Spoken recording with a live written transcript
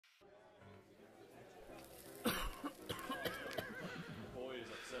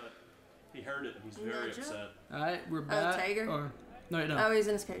heard it. He's very upset. Alright, we're back. Tiger? No. Oh, he's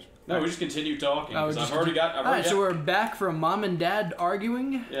in his cage. No, we just continue talking. I've already got. Alright, so we're back from Mom and Dad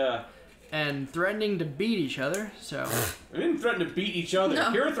arguing. Yeah. And threatening to beat each other, so... We didn't threaten to beat each other.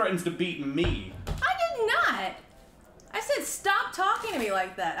 No. Kira threatens to beat me. I did not! I said stop talking to me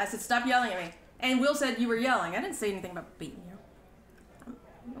like that. I said stop yelling at me. And Will said you were yelling. I didn't say anything about beating you.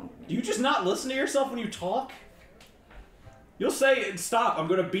 Do you just not listen to yourself when you talk? You'll say, stop, I'm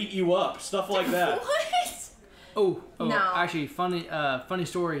gonna beat you up. Stuff like that. What? Oh, no. Actually, funny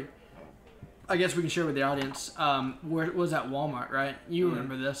story. I guess we can share with the audience. Where was at Walmart, right? You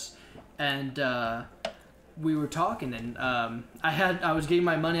remember this. And we were talking, and I was getting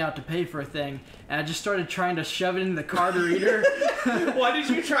my money out to pay for a thing, and I just started trying to shove it in the card reader. Why did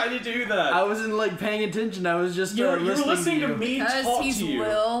you try to do that? I wasn't like paying attention. I was just you were listening to to me because talk he's to you.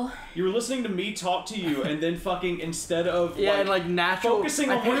 Will. You were listening to me talk to you, and then fucking instead of and like natural.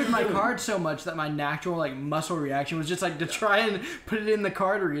 focusing I on what paid you're my doing. card so much that my natural like muscle reaction was just like to try and put it in the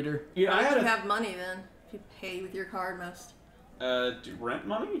card reader. Yeah, Why don't you have money then? If you pay with your card most. Do rent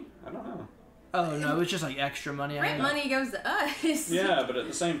money? I don't know. Oh no, it was just like extra money. Rent money goes to us. Yeah, but at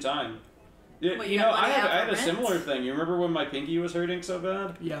the same time. Yeah, What, you you know, got I money out had for a rent? similar thing. You remember when my pinky was hurting so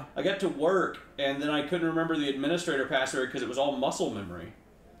bad? Yeah. I got to work, and then I couldn't remember the administrator password because it was all muscle memory.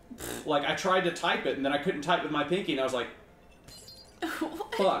 Like, I tried to type it, and then I couldn't type with my pinky, and I was like,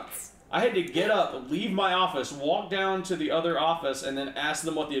 fuck. I had to get up, leave my office, walk down to the other office, and then ask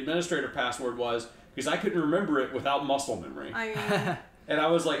them what the administrator password was, because I couldn't remember it without muscle memory. I mean, And I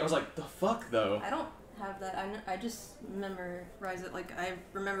was like, the fuck, though? I don't have that. I just memorize it. Like, I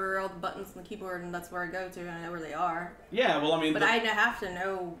remember all the buttons on the keyboard, and that's where I go to, and I know where they are. Yeah, well, I mean... But I have to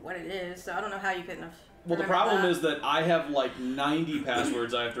know what it is, so I don't know how you couldn't have. Well, the problem is that I have like 90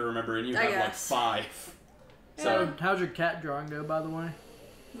 passwords I have to remember, and you have like 5. So, how's your cat drawing go, by the way?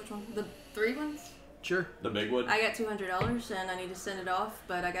 Which one? The 3 ones? Sure. The big one? I got $200, and I need to send it off,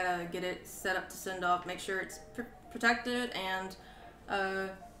 but I gotta get it set up to send off, make sure it's protected, and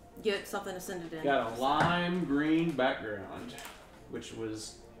get something to send it in. Got a lime green background, which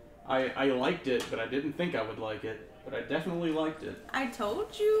was... I liked it, but I didn't think I would like it. But I definitely liked it. I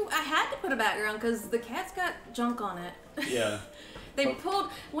told you I had to put a background because the cat's got junk on it. Yeah.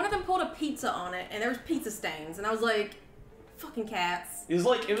 One of them pulled a pizza on it, and there was pizza stains, and I was like, fucking cats. It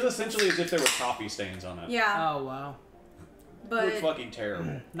was essentially as if there were coffee stains on it. Yeah. Oh wow. But It was fucking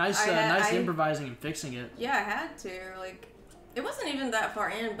terrible. Nice improvising and fixing it. yeah, I had to. Like, it wasn't even that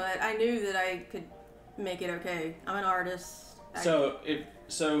far in, but I knew that I could make it okay. I'm an artist. So if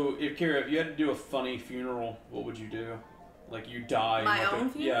Kira, if you had to do a funny funeral, what would you do? Like you die. My own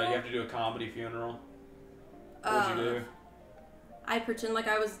funeral? Yeah, you have to do a comedy funeral. What would you do? I'd pretend like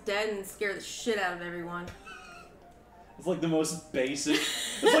I was dead and scare the shit out of everyone. It's like the most basic.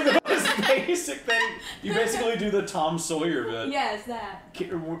 It's like the most basic thing. You basically do the Tom Sawyer bit. Yes, that.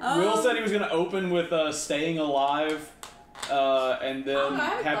 Will said he was gonna open with "Staying Alive," and then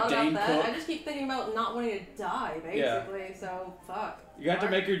have Dane cook. I just keep thinking about not wanting to die, basically. Yeah. So fuck. You have to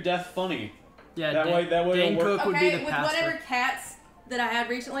make your death funny. Yeah, that way Dane it'll work. Cook would be the with pastor. whatever cats that I had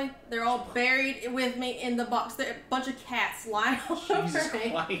recently, they're all buried with me in the box. There are a bunch of cats lying all Jesus over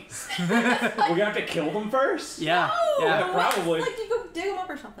me. Christ. We're gonna have to kill them first? Yeah. No, Yeah, probably. Like, you go dig them up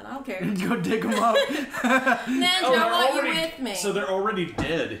or something. I don't care. Go dig them up. Ninja, I want you with me. So they're already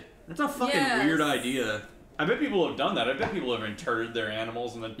dead. That's a fucking weird idea. I bet people have done that. I bet people have interred their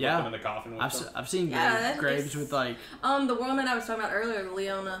animals and then put them in the coffin with them. I've seen graves with like... The woman I was talking about earlier,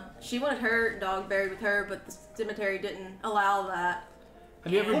 Leona, she wanted her dog buried with her, but the cemetery didn't allow that.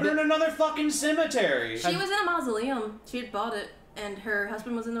 Have you ever put her in another fucking cemetery? She was in a mausoleum. She had bought it, and her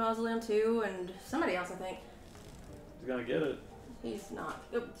husband was in the mausoleum too, and somebody else, I think. He's gonna get it. He's not.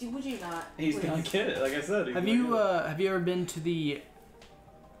 Would you not? He's gonna get it. Like I said. Have you ever been to the?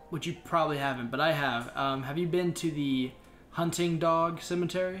 Which you probably haven't, but I have. Have you been to the hunting dog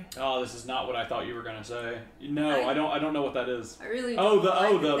cemetery? Oh, this is not what I thought you were gonna say. No, I don't know what that is. I really don't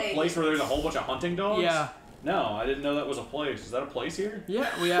the place where there's a whole bunch of hunting dogs. Yeah. No, I didn't know that was a place. Is that a place here? Yeah,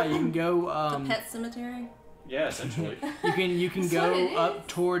 well, yeah, you can go. The pet cemetery. Yeah, essentially. you can go up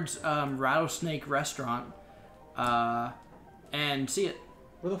towards Rattlesnake Restaurant, and see it.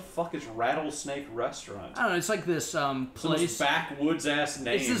 Where the fuck is Rattlesnake Restaurant? I don't know. It's like this place. Some backwoods ass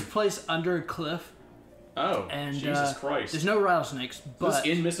name. It's this place under a cliff. Oh, and Jesus Christ! There's no rattlesnakes, but is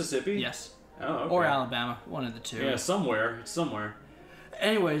this in Mississippi? Yes. Oh, okay. Or Alabama, one of the two. Yeah, somewhere. It's somewhere.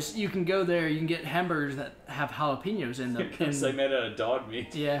 Anyways, you can go there. You can get hamburgers that have jalapenos in them. They made out of dog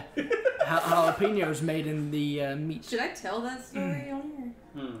meat. Yeah, jalapenos made in the meat. Should I tell that story on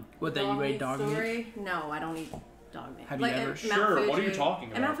here? What, that you ate dog story? meat? No, I don't eat dog meat. Have you ever? at Mount Sure, what are you Fuji-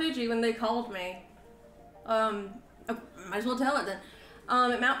 talking At about? Mount Fuji, when they called me, oh, might as well tell it then.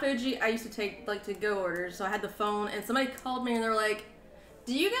 At Mount Fuji, I used to take like to-go orders, so I had the phone, and somebody called me, and they're like,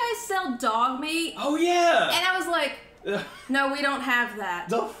 "Do you guys sell dog meat?" Oh yeah. And I was like, "No, we don't have that."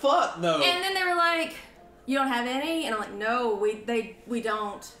 The fuck no. And then they were like, "You don't have any?" And I'm like, "No, we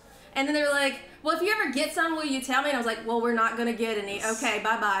don't." And then they were like, "Well, if you ever get some, will you tell me?" And I was like, "Well, we're not gonna get any. Okay,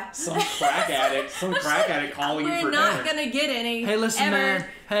 bye bye." Some crack addict calling you for We're not dinner. gonna get any. Hey, listen, ever. man.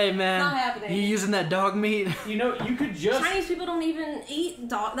 Hey, man. Not happening. You using that dog meat? You know, you could just Chinese people don't even eat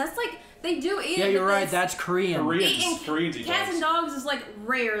dog. That's like they do eat Yeah, it. you're but right. it's- That's Korean. Koreans eat cats dogs. and dogs is like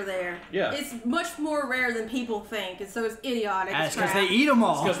rare there. Yeah. It's much more rare than people think, and so it's idiotic. That's It's because crap. they eat them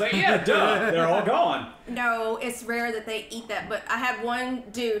all. Because they're all gone. No, it's rare that they eat that. But I had one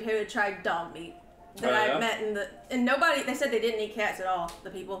dude who had tried dog meat that Oh, yeah? I met and nobody. They said they didn't eat cats at all. The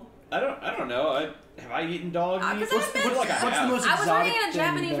people. I don't know. Have I eaten dog meat? 'Cause I've been- Like I What's the have. most I was working exotic in a thing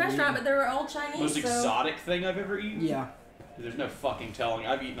Japanese you've ever restaurant, eaten? but they were all Chinese. Most so. exotic thing I've ever eaten? Yeah. There's no fucking telling.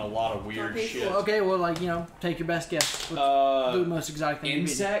 I've eaten a lot of weird Okay, shit. Well, okay, well, like, take your best guess. What's the most exotic thing you've eaten?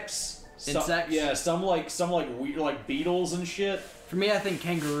 Insects. Insects? Yeah, some like weird like beetles and shit. For me, I think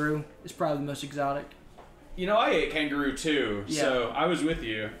kangaroo is probably the most exotic. You know, I ate kangaroo too, Yeah. so I was with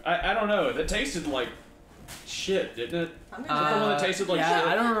you. I don't know. That tasted like shit, didn't it? I'm Is that the one that tasted like yeah, shit?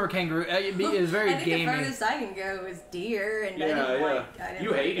 I don't remember kangaroo. It was very I think gamey. the furthest I can go is deer, and I Yeah, didn't yeah. like. I didn't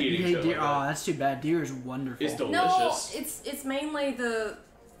You like hate it. eating You hate shit deer. like that. Oh, that's too bad. Deer is wonderful. It's No, delicious. it's mainly the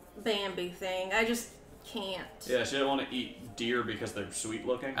Bambi thing. I just can't. Yeah, she didn't want to eat deer because they're sweet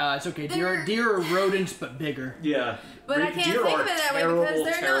looking. It's okay. They're- Deer are rodents, but bigger. Yeah. But I can't Deer think are of it that way terrible, because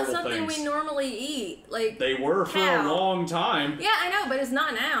they're not terrible something things. we normally eat. Like They were for a cow. long time. Yeah, I know, but it's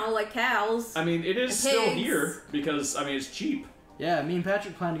not now. Like cows. I mean, it is And still pigs. here because I mean it's cheap. Yeah, me and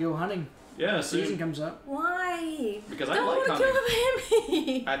Patrick plan to go hunting. Yeah, Season see, comes up. Why? because I Don't like want to hunting. kill a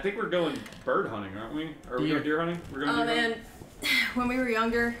Bambi. I think we're going bird hunting, aren't we? Are we Deer. going deer hunting? We're going Oh deer hunting? man, when we were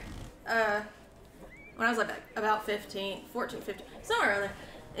younger, when I was like about 14, 15, somewhere around there,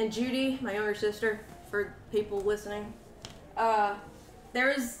 and Judy, my younger sister, for people listening,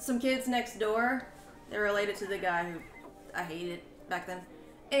 there was some kids next door. They're related to the guy who I hated back then.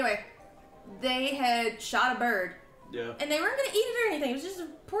 Anyway, they had shot a bird, Yeah. and they weren't gonna eat it or anything. It was just a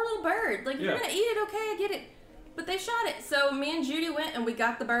poor little bird. Like, if you're Yeah. gonna eat it, okay, I get it. But they shot it. So me and Judy went and we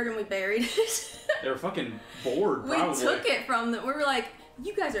got the bird and we buried it. They were fucking bored, We probably. took it from them. We were like,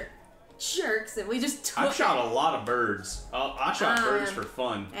 you guys are jerks, and we just took I've shot it. a lot of birds. I shot birds for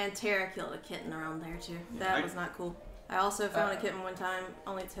fun. And Tara killed a kitten around there too. That I- was not cool. I also found a kitten one time,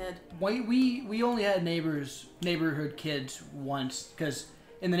 only its head. We only had neighborhood kids once, because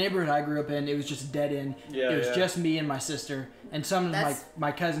in the neighborhood I grew up in, it was just a dead end. Yeah, it was yeah. just me and my sister and some of That's-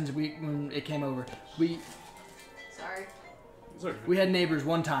 my cousins. When it came over, we Sorry. It's okay. We had neighbors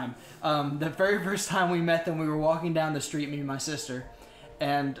one time. The very first time we met them, we were walking down the street, me and my sister,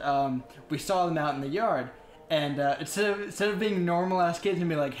 and we saw them out in the yard. And instead of being normal ass kids and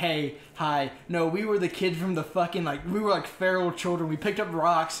be like, hey, hi, no, we were the kids from the fucking, we were like feral children. We picked up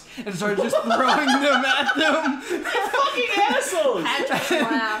rocks and started just throwing them at them. Fucking assholes! Patrick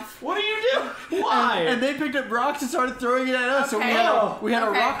laugh. What do you do? Why? And they picked up rocks and started throwing it at us. So we Okay. had a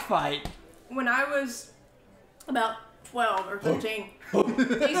Okay. rock fight. When I was about 12 or 13,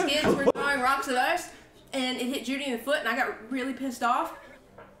 these kids were throwing rocks at us, and it hit Judy in the foot, and I got really pissed off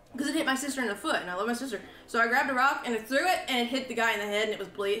because it hit my sister in the foot, and I love my sister. So I grabbed a rock and I threw it, and it hit the guy in the head, and it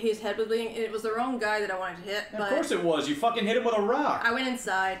was his head was bleeding, and it was the wrong guy that I wanted to hit. Of But course it was. You fucking hit him with a rock. I went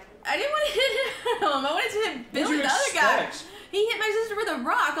inside. I didn't want to hit him. I wanted to hit Billy, you the other guy. expect? He hit my sister with a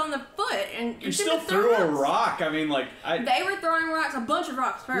rock on the foot, and You it still shouldn't have threw a rocks. rock. I mean, They were throwing rocks, a bunch of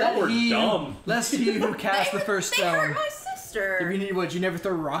rocks first. That were He- dumb. Let's see who cast the first They hurt stone. my sister. You never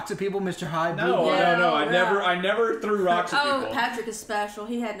throw rocks at people, Mr. High? No, Yeah, no. I yeah. never threw rocks at Oh, people. Patrick is special.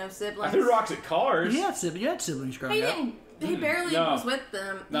 He had no siblings. I threw rocks at cars. You had siblings growing He up. didn't. He barely No. was with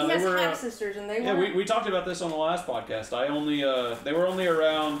them. No, he they has were, half sisters, and they Yeah, were. we talked about this on the last podcast. They were only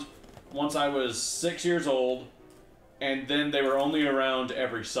around once I was 6 years old, and then they were only around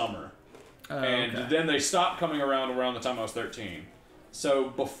every summer. And okay. then they stopped coming around the time I was 13. So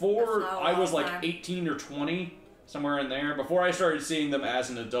before That's not a I was long like time. 18 or 20, somewhere in there, before I started seeing them as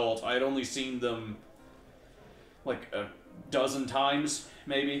an adult, I had only seen them like a dozen times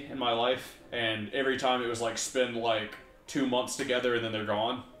maybe in my life, and every time it was like spend like 2 months together and then they're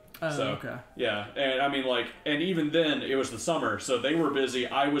gone. So, okay. yeah, and I mean, and even then, it was the summer, so they were busy,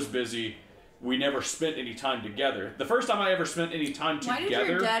 I was busy, we never spent any time together. The first time I ever spent any time Why together...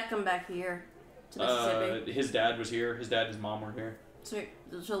 did your dad come back here to Mississippi? his dad was here, his dad and his mom were here.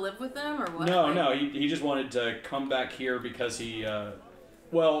 To live with them or what? No, Like, no, he just wanted to come back here because he had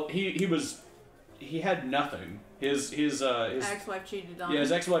nothing. His ex-wife cheated on him.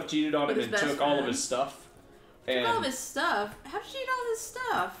 his ex-wife cheated on With him his and best took all of friend. his stuff. Took And all of his stuff. How did she eat all of his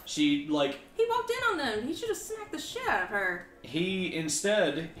stuff? she He walked in on them. He should have smacked the shit out of her.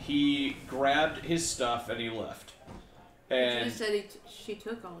 he grabbed his stuff and he left. She And just said she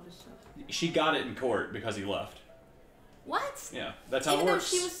took all of his stuff. she got it in court because he left. What? Yeah, that's how Even it though works.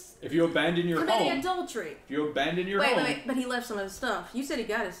 she was If you abandon your committing home, adultery. if you abandon your Wait, home, wait, but he left some of his stuff. You said he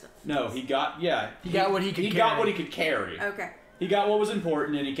got his stuff. no, he got what he could He got carry. what he could carry. Okay. He got what was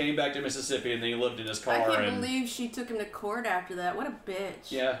important, and he came back to Mississippi, and then he lived in his car. I can't and believe she took him to court after that. What a bitch.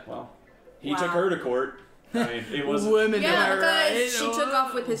 yeah, well, he Wow. took her to court. I mean, it was Women, Yeah, am I because right? she took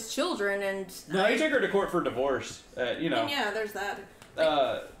off with his children and. no, he took her to court for divorce. You know, And yeah, there's that. and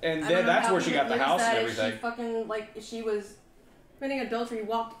I don't then know that's how where we she would got the lose house that and if everything. She fucking if she was committing adultery,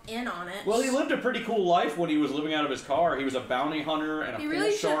 walked in on it. Well, he lived a pretty cool life when he was living out of his car. He was a bounty hunter and a He pool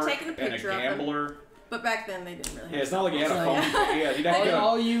really should have shark taken a and a picture of him. gambler. But back then they didn't really. Yeah, Have it's not like he had a So, phone. Yeah, he'd have to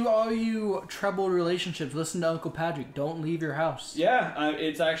All, go. all you troubled relationships, listen to Uncle Patrick. Don't leave your house. Yeah,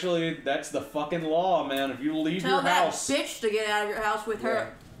 it's actually that's the fucking law, man. If you leave Tell your that house, bitch to get out of your house with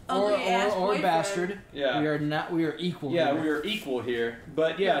her Or, ugly ass or boyfriend. bastard. Yeah. We are not. We are equal. yeah, here. we are equal here.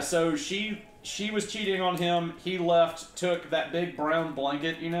 But yeah, so she was cheating on him. He left, took that big brown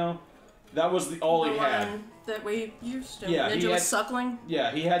blanket. You know, that was all he The had. one that we used to. Yeah, Ninja he was had- suckling.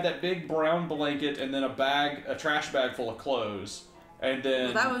 Yeah, he had that big brown blanket and then a trash bag full of clothes, and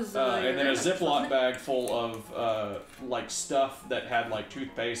then Well, that was, and then a your Ziploc wasn't it? bag full of like stuff that had like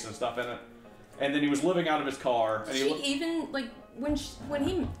toothpaste and stuff in it. And then he was living out of his car. And Did he she even like when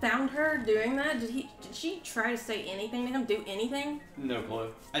he found her doing that? Did she try to say anything to him? Do anything? no clue.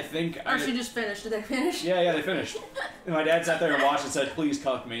 I think. Or she just finished? Did they finish? Yeah, they finished. And my dad sat there and watched and said, "Please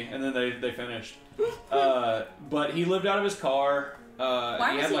cuck me," and then they finished. But he lived out of his car.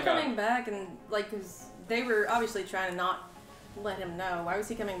 Why was had he like coming back and like? Cause they were obviously trying to not let him know. Why was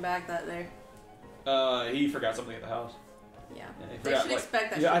he coming back that day? he forgot something at the house. Yeah, Yeah, he they forgot, should like-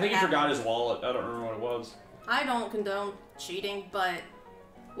 expect that. Yeah, shit I think to he forgot happen. his wallet. I don't remember what it was. I don't condone cheating, but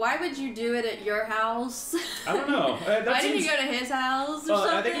why would you do it at your house? I don't know. That Why didn't seems- you go to his house or something?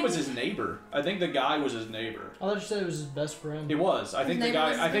 I think it was his neighbor. I think the guy was his neighbor. I thought you said it was his best friend. It was. I His think the neighbor was guy.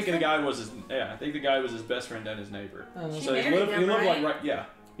 his I think best the guy was his. Yeah, I think the guy was his best friend and his neighbor. Oh, She So he married lived. him, He lived like right? right. Yeah,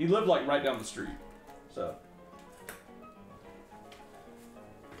 he lived like right down the street. So.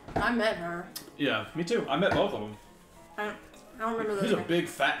 I met her. Yeah, me too. I met both of them. I don't remember the He's a name. big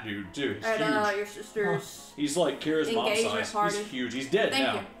fat dude too. He's At huge. your sister's. He's like Kira's mom engagement size. party. He's huge. He's dead Thank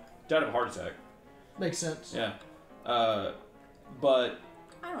now. you. Died of a heart attack. Makes sense. Yeah. But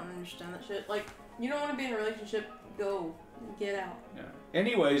I don't understand that shit. Like, you don't want to be in a relationship, go. Get out. yeah.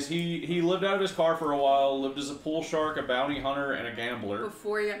 Anyways, he lived out of his car for a while. Lived as a pool shark, a bounty hunter, and a gambler.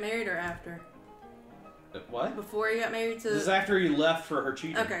 Before you got married or after? What? Before you got married to. This is after he left for her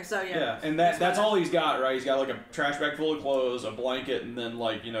cheating. Okay, so yeah. Yeah, and that's what all he's got, right? He's got like a trash bag full of clothes, a blanket, and then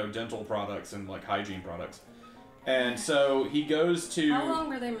like, you know, dental products and like hygiene products. And so he goes to How long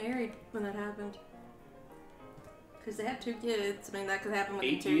were they married when that happened? Because they have 2 kids. I mean, that could happen within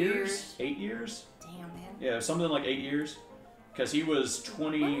 8 2 years. 8 years? Damn, man. Yeah, something like 8 years. Because he was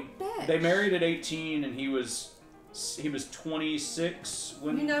 20. What a bitch. They married at 18, and he was 26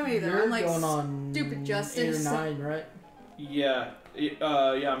 when. You know me though. You're I'm like going on stupid 8 or justice. 9, right? Yeah,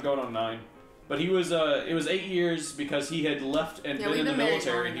 yeah, I'm going on 9. But he was it was 8 years because he had left and Yeah, been we've in the been married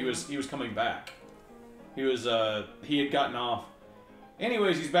military, longer and than he was coming back. He was he had gotten off.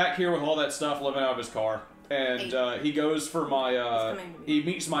 Anyways, he's back here with all that stuff, living out of his car, and he goes for my coming. he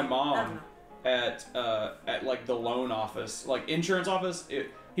meets my I don't mom know. at like the loan office, like insurance office.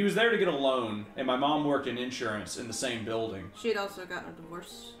 He was there to get a loan, and my mom worked in insurance in the same building. She had also gotten a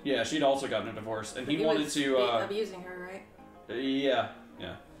divorce. Yeah, she'd also gotten a divorce, and But he wanted was to abusing her, right? yeah.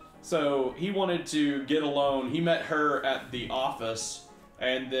 So he wanted to get a loan. He met her at the office,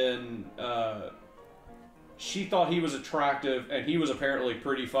 and then she thought he was attractive, and he was apparently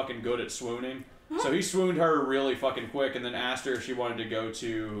pretty fucking good at swooning. So he swooned her really fucking quick, and then asked her if she wanted to go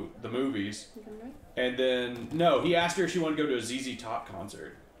to the movies. And then no, he asked her if she wanted to go to a ZZ Top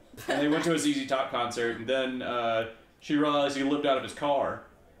concert, and they went to a ZZ Top concert, and then she realized he lived out of his car,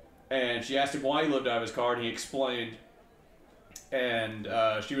 and she asked him why he lived out of his car, and he explained. And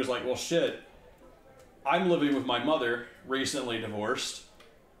she was like, well, shit, I'm living with my mother, recently divorced.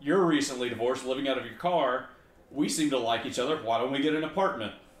 You're recently divorced, living out of your car. We seem to like each other. Why don't we get an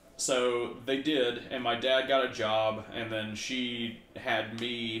apartment? So they did, and my dad got a job, and then she had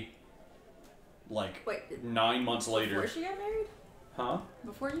me, like, Wait, 9 months later. before she got married? Huh?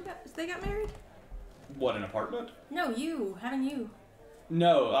 Before they got married? What, an apartment? No, having you.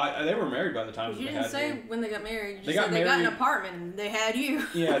 No, they were married by the time You they didn't had say me. when they got married. You They just got said they got an married- apartment and they had you.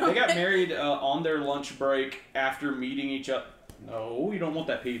 Yeah, they got married on their lunch break after meeting each other. No, you don't want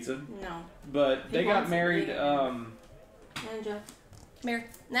that pizza. No. But He they got wants it married. big. Ninja. Come here.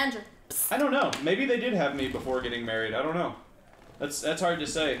 Ninja. I don't know. Maybe they did have me before getting married. I don't know. That's hard to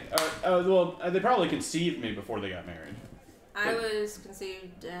say. Well, they probably conceived me before they got married. I was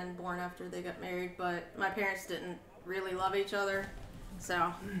conceived and born after they got married, but my parents didn't really love each other.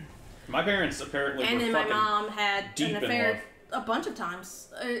 So. My parents apparently And were then my fucking mom had deep an in affair a bunch of times.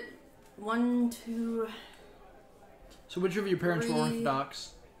 1, 2. So which of your parents were 3.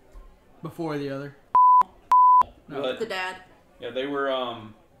 Orthodox before the other? No. But The dad. yeah, they were.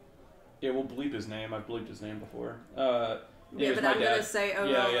 Yeah, we'll bleep his name. I've bleeped his name before. It Yeah, was but my I'm dad. gonna say, oh,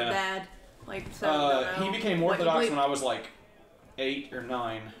 Yeah, no, yeah. dad. Like, so I don't He know became what you Orthodox believe. when I was like 8 or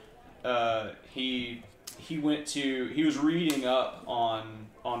 9. He was reading up on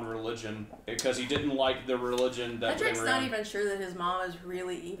religion because he didn't like the religion that they Patrick's were not in. even sure that his mom is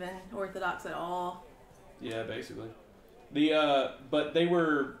really even Orthodox at all. Yeah, basically. But they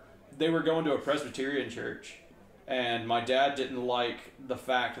were going to a Presbyterian church, and my dad didn't like the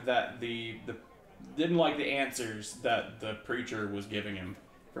fact that didn't like the answers that the preacher was giving him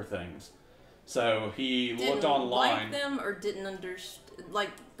for things. So he Didn't looked online. like them or didn't understand, like,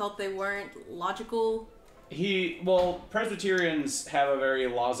 thought they weren't logical. Presbyterians have a very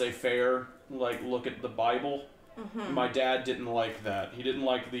laissez-faire, like, look at the Bible. Mm-hmm. My dad didn't like that. He didn't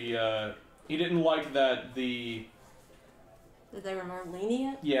like that That they were more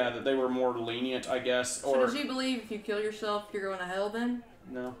lenient. that they were more lenient, I guess. So Or did you believe if you kill yourself, you're going to hell then?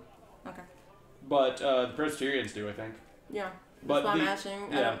 no. Okay. But the Presbyterians do, I think. Yeah. But That's why I'm the- asking.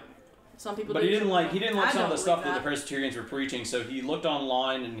 yeah. Some people But do. he didn't some like people some I of the don't stuff believe that the Presbyterians were preaching. So he looked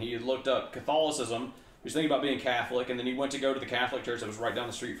online and he looked up Catholicism. He was thinking about being Catholic, and then he went to go to the Catholic church that was right down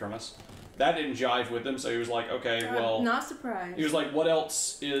the street from us. That didn't jive with him, so he was like, okay, well. I'm not surprised. He was like, what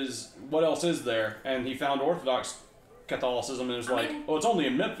else is there? And he found Orthodox Catholicism and was I like, mean- oh, it's only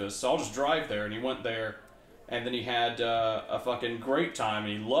in Memphis, so I'll just drive there. And he went there, and then he had a fucking great time,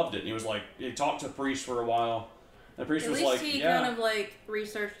 and he loved it. And he was like, he talked to the priest for a while. And the priest At was least like, he yeah. kind of like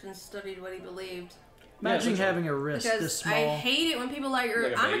researched and studied what he believed. Imagine essentially. having a wrist this Because small. I hate it when people like,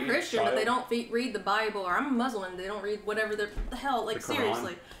 Like a I'm a baby Christian, but they child. don't read the Bible, or I'm a Muslim, they don't read whatever the hell. Like, The Quran.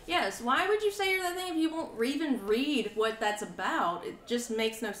 seriously. Yes, why would you say you're that thing if you won't even read what that's about? It just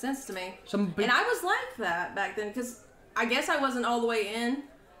makes no sense to me. Some people, And I was like that back then, because I guess I wasn't all the way in.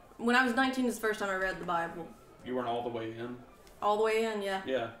 When I was 19 is the first time I read the Bible. You weren't all the way in? All the way in, yeah.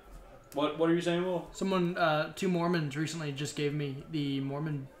 Yeah. What are you saying, Will? someone, 2 Mormons recently just gave me the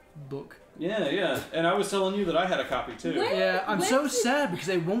Mormon book. Yeah. And I was telling you that I had a copy, too. What? Yeah, I'm When so did- sad because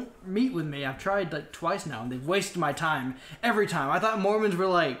they won't meet with me. I've tried like twice now, and they've wasted my time every time. I thought Mormons were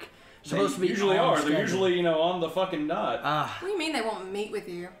like supposed to They be usually on are. schedule. They're usually, on the fucking dot. What do you mean they won't meet with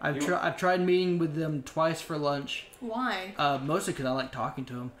you? I've tried meeting with them twice for lunch. Why? Mostly because I like talking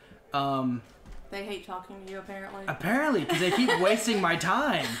to them. They hate talking to you, apparently. Apparently, because they keep wasting my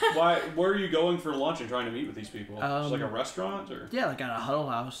time. Why? Where are you going for lunch and trying to meet with these people? Just like a Um, restaurant, or? Yeah, like at a huddle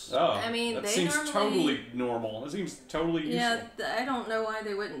house. Oh, I mean, that they seems normally- totally normal. That seems totally useful. Yeah, I don't know why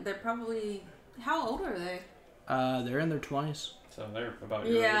they wouldn't. They're probably. How old are they? They're in their 20s. So they're about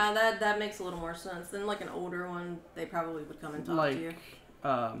your Yeah, age. that makes a little more sense. Than like an older one, they probably would come and talk Like, to you. It's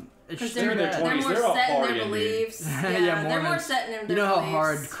Because just they're in their they're 20s, more they're all set in partying, their dude. beliefs. Yeah, they're more Mormons. set in their You know how beliefs.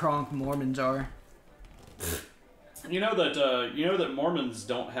 hard cronk Mormons are. You know that Mormons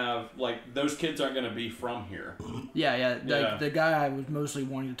don't have, like, those kids aren't going to be from here. Yeah. Yeah. The guy I was mostly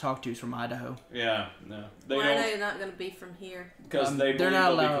wanting to talk to is from Idaho. Yeah, no, they Why are don't, they not going to be from here? because they they're believe not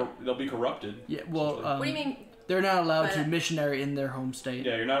they'll be allowed- they'll be corrupted. Yeah, well, essentially. What do you mean? they're not allowed But- to missionary in their home state,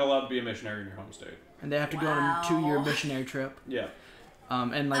 Yeah, you're not allowed to be a missionary in your home state. and they have to go on Wow. a 2-year missionary trip. Yeah,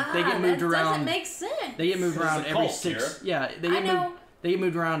 And like they get moved that around. doesn't make sense. They get moved This is around a every cult, 6. Sierra. Yeah, they I get know. moved. They get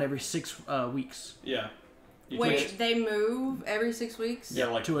moved around every 6 weeks yeah. You Wait, can't- they move every 6 weeks? Yeah,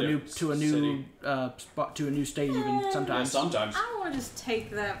 like to a new city. spot, to a new state even Yeah, sometimes. sometimes. I don't want to just take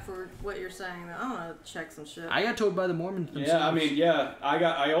that for what you're saying. Though. I want to check some shit. I got told by the Mormons themselves. Yeah, I mean, yeah,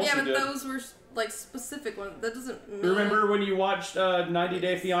 I also yeah, but did. those were like specific ones. That doesn't mean. Remember when you watched 90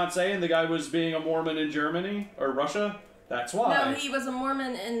 Day Fiancé and the guy was being a Mormon in Germany or Russia? That's why. No, he was a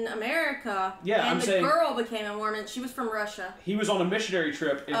Mormon in America. Yeah, and I'm the saying- girl became a Mormon. She was from Russia. He was on a missionary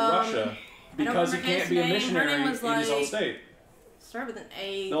trip in Russia because he remember can't his be a name. Her missionary name in was his own like- state. Start with an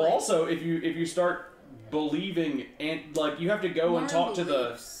A. They'll like, also, if you start believing and like you have to go and Mormon talk to the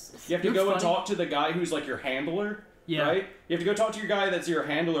beliefs. you have to It's go and funny. talk to the guy who's like your handler. Yeah. Right? You have to go talk to your guy that's your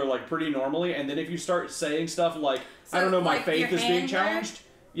handler like pretty normally, and then if you start saying stuff like, I don't know, my like, faith your is being handler? challenged.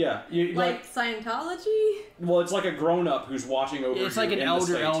 Yeah, you Like Scientology? well, it's like a grown-up who's watching over. It's like you an in the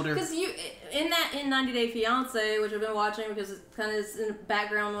state. elder. Because in 90 Day Fiance, which I've been watching because it kind of is in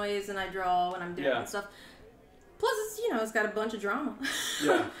background noise and I draw when I'm doing it and stuff. Plus, it's it's got a bunch of drama.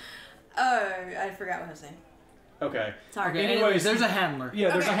 Yeah. I forgot what I was saying. Okay. Sorry. Okay, Anyways, there's a handler.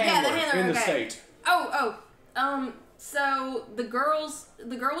 Yeah, there's Okay, a yeah, handler, the handler, in the okay. state. So the girl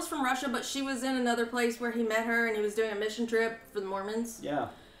was from Russia, but she was in another place where he met her, and he was doing a mission trip for the Mormons. Yeah.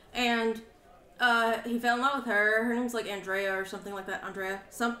 And he fell in love with her. Her name's like Andrea or something like that.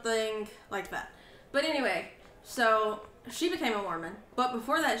 Something like that. But anyway, so she became a Mormon. But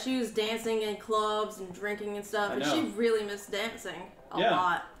before that, she was dancing in clubs and drinking and stuff, and she really missed dancing a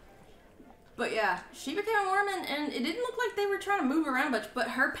lot. But yeah, she became a Mormon, and it didn't look like they were trying to move around much. But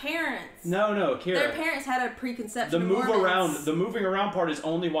her parents, No, Kira. their parents had a preconception. The of Mormons. the moving around part is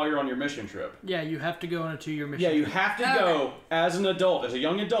only while you're on your mission trip. Yeah, you have to go on a 2-year mission. Yeah, you trip. have to go as an adult, as a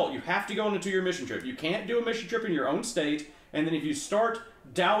young adult. You have to go on a 2-year mission trip. You can't do a mission trip in your own state, and then if you start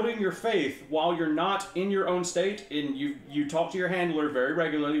doubting your faith while you're not in your own state, and you talk to your handler very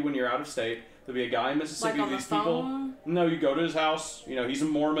regularly when you're out of state. There'll be a guy in Mississippi. Like on These the phone? people. No, you go to his house. He's a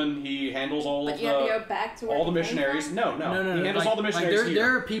Mormon. He handles all But of you have to go back to where all the you came missionaries. from? No. He handles all the missionaries here.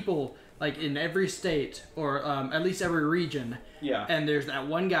 There are people like in every state or at least every region. Yeah. And there's that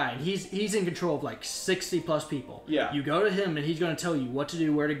one guy, and he's in control of like 60 plus people. Yeah. You go to him, and he's going to tell you what to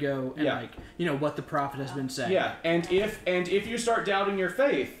do, where to go, and Yeah. what the prophet has been saying. Yeah, and if you start doubting your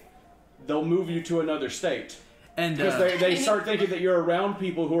faith, they'll move you to another state. And Because they start thinking that you're around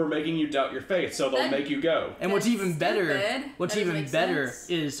people who are making you doubt your faith, so they'll make you go. And what's even better, That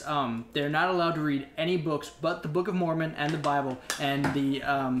is they're not allowed to read any books but the Book of Mormon and the Bible and the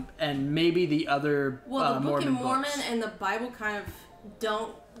and maybe the other Well, the Book of Mormon Mormon books. and the Bible kind of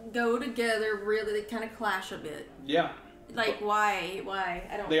don't go together. Really, they kind of clash a bit. Yeah. Like why?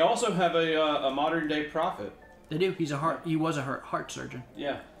 I don't. They also have a modern day prophet. They do. He was a heart surgeon.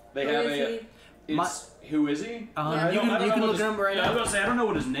 Yeah. They Who have is he? Who is he? You can look him right I was now. gonna say I don't know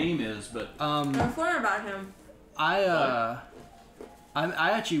what his name is, but I'm informed about him. I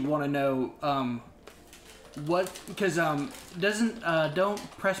actually want to know because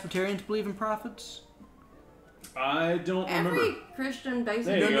don't Presbyterians believe in prophets? I don't remember. Every Christian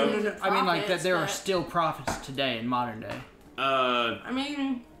basically. There you go. believes in I mean, like that prophets, there are but- still prophets today in modern day. I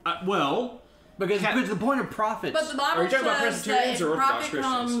mean, Well, Because the point of prophets. but the Bible Are you talking about says that Presbyterians if or a Orthodox prophet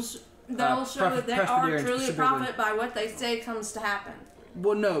Christians? comes, they'll show that they are Presbyterians truly a specifically. prophet by what they say comes to happen.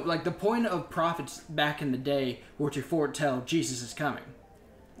 Well, no, like the point of prophets back in the day were to foretell Jesus is coming.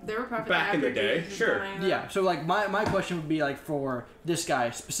 There were prophets Back in after the day, Jesus sure. coming, Yeah, so like my question would be like for this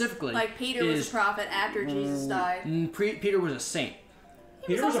guy specifically. Like Peter was a prophet after Jesus died. Peter was a saint.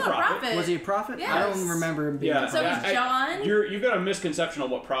 He was Peter was a also prophet. Was he a prophet? I Yes. don't remember him being. Yeah. So yeah, was John. You've got a misconception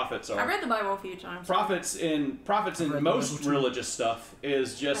on what prophets are. I read the Bible a few times. Prophets in read the most Bible too. religious stuff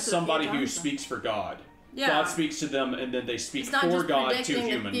is just That's a few somebody who times, speaks for God. Yeah. God speaks to them, and then they speak It's not for just God to predicting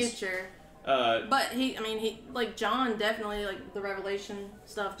humans. the future. But he like John definitely like the Revelation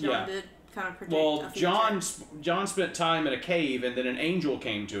stuff. John Yeah. did kind of predict. Well, a future. John spent time in a cave, and then an angel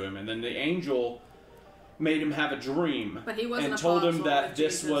came to him, and then the angel made him have a dream, But he wasn't and a told him apostle that with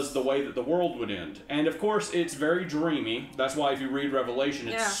this Jesus. was the way that the world would end. And of course, it's very dreamy. That's why if you read Revelation,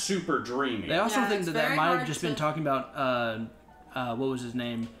 it's Yeah. super dreamy. They also Yeah, think it's that very might have hard just to- been talking about what was his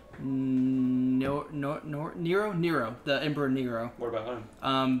name? Nero, the Emperor Nero. What about him?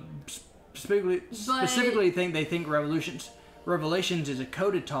 Specifically, they think Revelations is a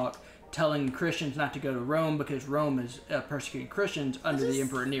coded talk telling Christians not to go to Rome because Rome is persecuting Christians under the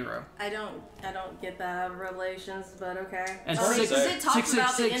Emperor Nero. I don't get that out of Revelations, but okay. And Hard to say. it talks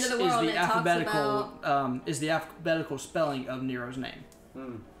about the end of the world. is the and it talks alphabetical about is the alphabetical spelling of Nero's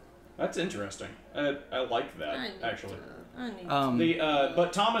name. That's interesting. I like that, actually.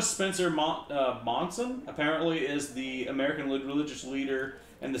 But Thomas Spencer Monson apparently is the American religious leader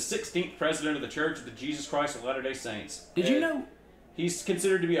and the 16th president of the Church of the Jesus Christ of Latter-day Saints. Did you know? He's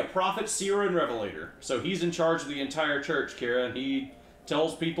considered to be a prophet, seer, and revelator. So he's in charge of the entire church, Kira, and he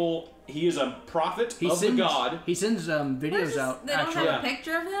tells people he is a prophet of God. He sends videos out. They don't Actually, have a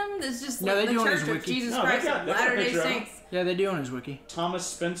picture of him. There's just No, like, they the do on his Church of wiki. Jesus No, they Christ got- of they got a Latter-day picture of him. Saints. yeah, they do on his wiki. Thomas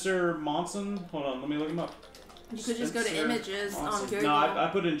Spencer Monson. Hold on, let me look him up. You could just go to Spencer images on Monson. Google. No, I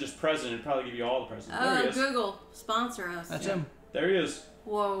put in just president. It'd probably give you all the presidents. There he is. Google sponsor us. That's him. There he is.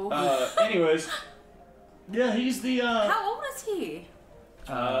 Whoa. Anyways. Yeah, he's the, How old is he?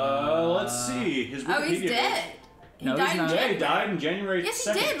 let's see. His Wikipedia Oh, he's page. dead. He No, died he's in not. Yeah, he January. died in January Yes,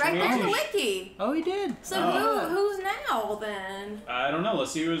 2nd, he did. Right there in the 2018. wiki. Oh, he did. So Oh. whose How then? I don't know.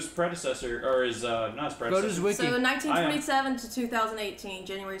 Let's see who his predecessor, or his, not his Go to predecessor. his wiki. So 1927 to 2018,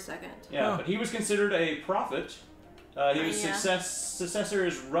 January 2nd. Yeah, Huh. but he was considered a prophet. He was Yeah. successor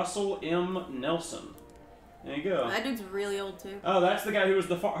is Russell M. Nelson. There you go. That dude's really old too. Oh, that's the guy who was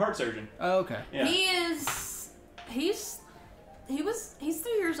the heart surgeon. Oh, okay. Yeah. He's 3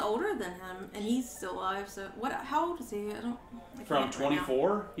 years older than him, and he's still alive. So what? How old is he? I From can't right now.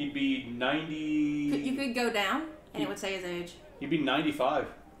 24, he'd be 90. You could go down, and it would say his age. He'd be 95.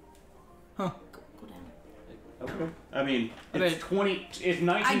 Huh. Go down. Okay. I mean, Okay. It's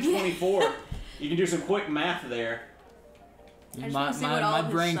 1924. You can do some quick math there. I just My, wanna see what all my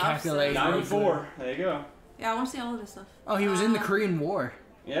his brain stuff calculates. says. 94. There you go. Yeah, I want to see all of this stuff. Oh, he was in the Korean War.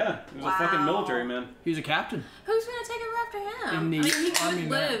 Yeah, he was a fucking Wow. military man. He was a captain. Who's gonna take over after him? In the I mean, he army could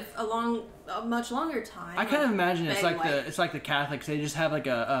man. live a much longer time. I kind of imagine it's Betty like the Catholics. They just have like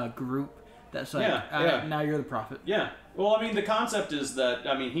a group that's like, Yeah, yeah. now you're the prophet. Yeah. Well, I mean, the concept is that,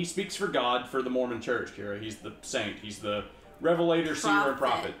 I mean, he speaks for God for the Mormon church, Kira. He's the saint. He's the revelator, seer, and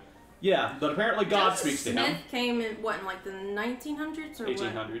prophet. Yeah, but apparently God Joseph speaks to Smith him. came in what, in like the 1900s or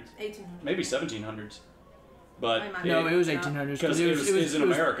 1800s. what? 1800s. Maybe 1700s. But, I might No, it was Yeah. 1800s Because it was in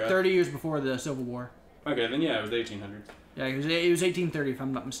America. 30 years before the Civil War. okay, then yeah, it was the 1800s. Yeah, it was 1830 if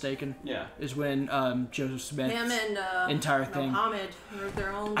I'm not mistaken. Yeah. Is when Joseph Smith. Him and entire thing. Muhammad wrote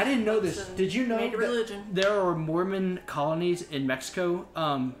their own. I didn't know books this. and Did you know made that religion? there are Mormon colonies in Mexico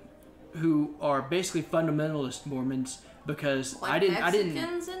who are basically fundamentalist Mormons because Like I didn't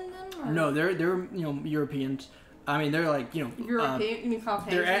Mexicans in them? Or no they're Europeans. I mean they're like European. You mean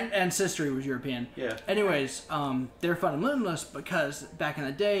Caucasian? their ancestry was European. Yeah. Anyways, they're fundamentalists because back in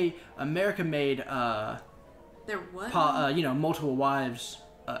the day America made They're what? multiple wives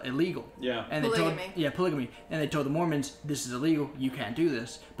illegal. Yeah. And they Polygamy. told polygamy, and they told the Mormons this is illegal. You can't do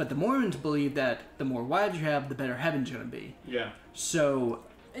this. But the Mormons believe that the more wives you have, the better heaven's going to be. Yeah. So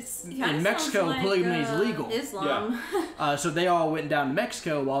It's, in kinda Mexico, sounds like, polygamy is legal. Islam. so they all went down to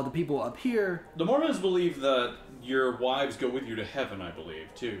Mexico, while the people up here. The Mormons believe that your wives go with you to heaven, I believe,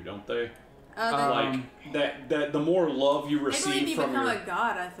 too, don't they? Like, that the more love you they believe receive you from become your... a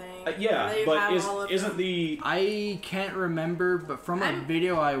god, I think. yeah, They but have all of isn't them. the... I can't remember, but from a I'm-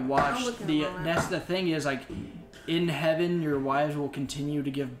 video I I'll watched, look in a the moment. that's the thing is like. In heaven, your wives will continue to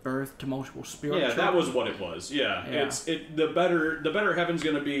give birth to multiple spiritual. Yeah, that was what it was. Yeah, Yeah. the better heaven's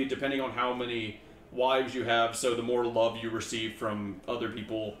going to be depending on how many wives you have. So the more love you receive from other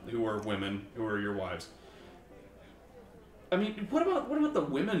people who are women who are your wives. I mean, what about the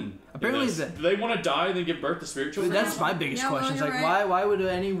women? Apparently in this? the- Do they want to die and then give birth to spiritual? That's my biggest Yeah, well, question. It's you're like, right. why would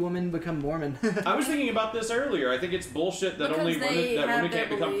any woman become Mormon? I was thinking about this earlier. I think it's bullshit that Because only they women have their can't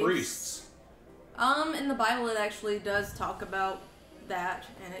become beliefs. priests. In the Bible, it actually does talk about that,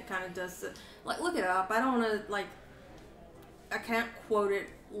 and it kind of does. Like, look it up. I don't want to I can't quote it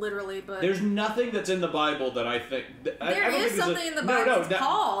literally, but There's nothing that's in the Bible that I think. I there don't is think there's something in the no, Bible. no, It's that-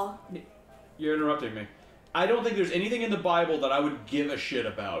 Paul. You're interrupting me. I don't think there's anything in the Bible that I would give a shit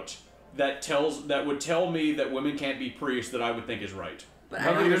about that would tell me that women can't be priests that I would think is right. But I I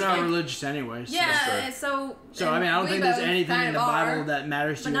don't don't think You're there's not think- religious anyways. Yeah, true. So I mean, I don't think there's anything in the Bible that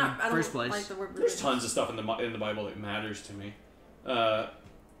matters to but you not, in I the don't first place. Like the word There's religion. tons of stuff in the Bible that matters to me,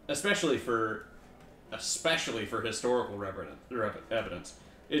 especially for historical evidence.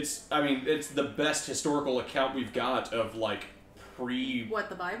 It's the best historical account we've got of like What,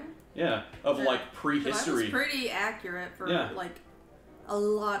 the Bible? of The- like The prehistory. Bible's pretty accurate for Yeah. like a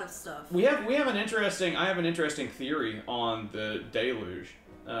lot of stuff. I have an interesting theory on the deluge,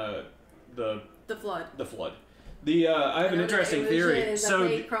 the The flood. flood. I have an interesting theory. So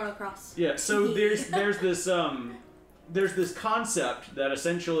So Chrono Cross. yeah, so there's this concept that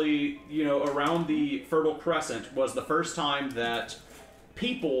essentially, around the Fertile Crescent was the first time that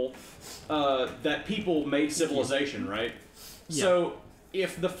people made civilization, right? Yeah. So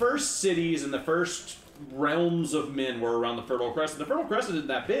if the first cities and the first realms of men were around the Fertile Crescent isn't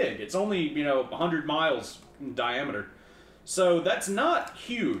that big. It's only, 100 miles in diameter. So that's not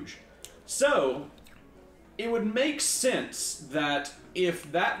huge. So it would make sense that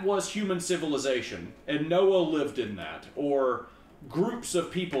if that was human civilization and Noah lived in that, or groups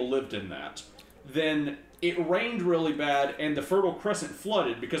of people lived in that, then it rained really bad and the Fertile Crescent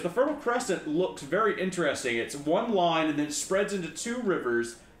flooded, because the Fertile Crescent looks very interesting. It's one line and then it spreads into two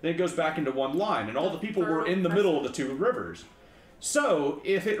rivers, then it goes back into one line, and all the people were in the middle of the two rivers. So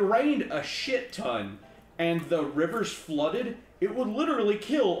if it rained a shit ton and the rivers flooded, it would literally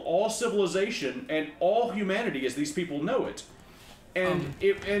kill all civilization and all humanity as these people know it. And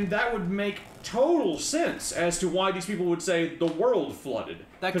and that would make total sense as to why these people would say the world flooded.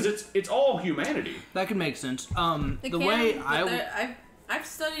 Because it's all humanity. That could make sense. I've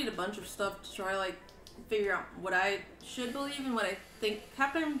studied a bunch of stuff to try like figure out what I should believe and what I think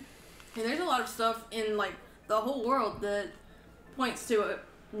happened. And there's a lot of stuff in like the whole world that points to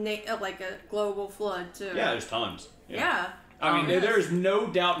like a global flood too. Yeah, there's tons. Yeah. I mean, there is no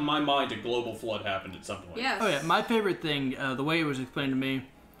doubt in my mind a global flood happened at some point. Yes. Oh yeah, my favorite thing, the way it was explained to me,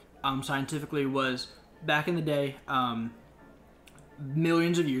 scientifically, was back in the day,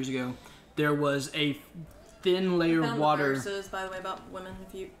 millions of years ago, there was a thin layer of water. Verses, by the way, about women.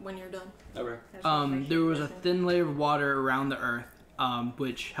 When you're done. Okay. There was a thin layer of water around the Earth,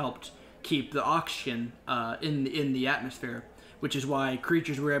 which helped keep the oxygen in the atmosphere, which is why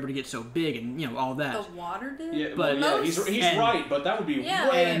creatures were able to get so big and all that. The water did. Yeah, but he's right, but that would be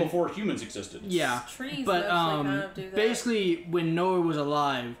way before humans existed. Yeah, trees but kind of do that. basically, when Noah was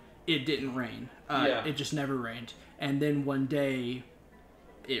alive, it didn't rain. It just never rained, and then one day,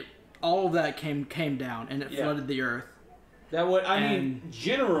 all of that came down and it flooded the earth. That would, I mean,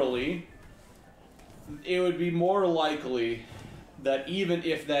 generally, it would be more likely that even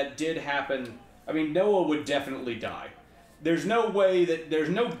if that did happen, I mean, Noah would definitely die. There's no way there's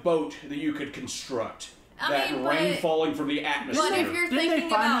no boat that you could construct rain falling from the atmosphere. But if you're thinking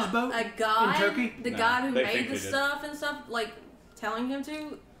about a guy, in Turkey? the guy who made the stuff and stuff, like telling him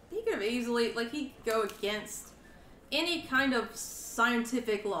to, he could have easily, like, he'd go against any kind of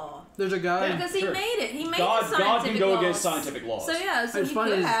scientific law. There's a guy because he made it. He made God can go against scientific laws. So yeah, so he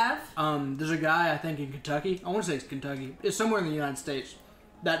could have. There's a guy I think in Kentucky. I want to say it's Kentucky. It's somewhere in the United States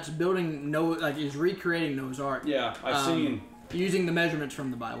that's building is recreating Noah's Ark. Yeah, I've seen using the measurements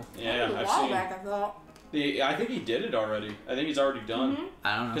from the Bible. Yeah, a while back, I thought. I think he did it already. I think he's already done. Mm-hmm.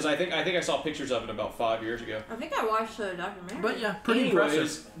 I don't know. Because I think I saw pictures of it about 5 years ago. I think I watched a documentary. But yeah, pretty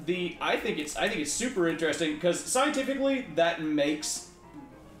impressive. I think it's super interesting because scientifically that makes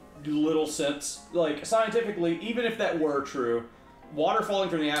little sense. Like scientifically, even if that were true, water falling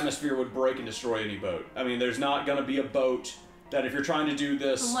from the atmosphere would break and destroy any boat. I mean, there's not going to be a boat that if you're trying to do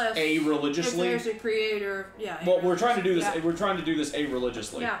this religiously. If there's a creator, Well, we're trying to do this. Yeah. We're trying to do this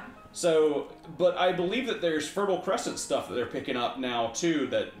religiously. Yeah. So, but I believe that there's Fertile Crescent stuff that they're picking up now too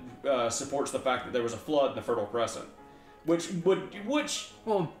that supports the fact that there was a flood in the Fertile Crescent, which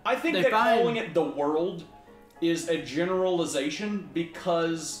I think that calling it the world is a generalization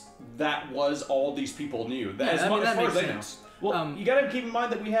because that was all these people knew. That makes sense. Well, you gotta keep in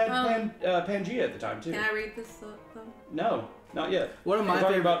mind that we had Pangea at the time too. Can I read this though? No, not yet.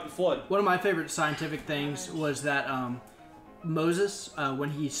 Talking about the flood. One of my favorite scientific things was that Moses,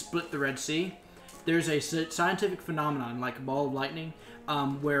 when he split the Red Sea, there's a scientific phenomenon like a ball of lightning,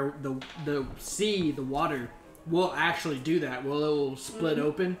 where the sea, the water, will actually do that. Well, it will split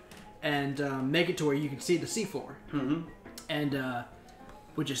open and make it to where you can see the seafloor, and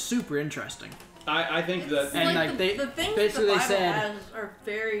which is super interesting. I think that and like the things basically the Bible they said has are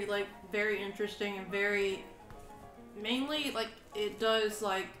very interesting and very mainly it does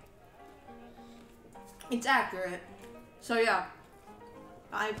it's accurate. So yeah,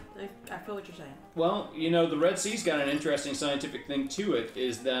 I feel what you're saying. Well, the Red Sea's got an interesting scientific thing to it.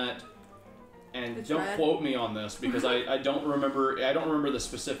 Is that, and it's don't red. quote me on this because I don't remember the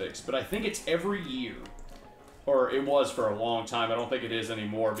specifics, but I think it's every year, or it was for a long time. I don't think it is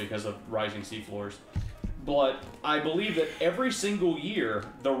anymore because of rising seafloors. But I believe that every single year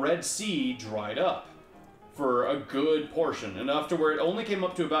the Red Sea dried up for a good portion, enough to where it only came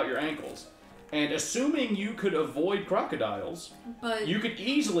up to about your ankles. And assuming you could avoid crocodiles, you could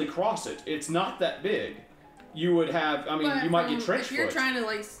easily cross it. It's not that big. You would have, you might get trench foot. If you're trying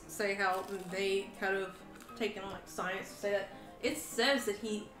to say how they kind of taken science to say that, it says that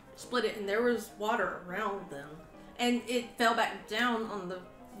he split it and there was water around them. And it fell back down on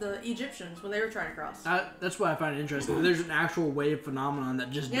the Egyptians when they were trying to cross. That's why I find it interesting. There's an actual wave phenomenon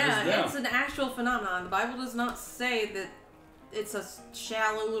that just does that. Yeah, it's an actual phenomenon. The Bible does not say that it's a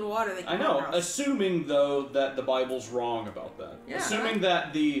shallow little water that you can cross. Assuming though that the Bible's wrong about that. Yeah. Assuming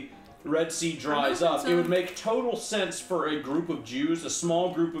that the Red Sea dries up, it would make total sense for a group of Jews, a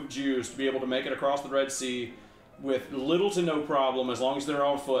small group of Jews, to be able to make it across the Red Sea with little to no problem as long as they're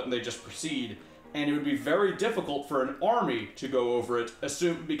on foot and they just proceed. And it would be very difficult for an army to go over it,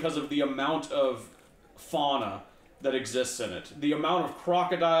 because of the amount of fauna that exists in it. The amount of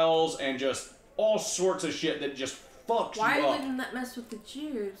crocodiles and just all sorts of shit that just fucks you up. Why wouldn't that mess with the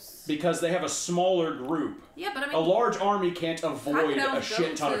Jews? Because they have a smaller group. Yeah, but a large army can't avoid a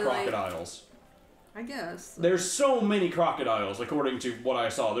shit ton of crocodiles. I guess. There's so many crocodiles, according to what I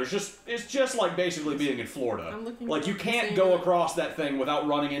saw. It's just like basically being in Florida. I'm looking Like, for you can't the go same- across that thing without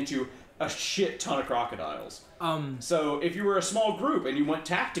running into a shit ton of crocodiles. So if you were a small group and you went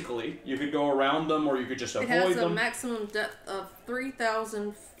tactically, you could go around them or you could just It avoid has a them. maximum depth of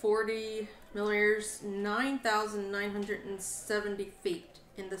 3,040 millimeters, 9,970 feet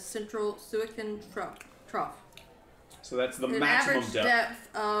in the central Suakin trough. So that's the An maximum average depth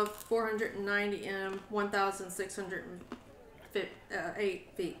of 490 m, 1,608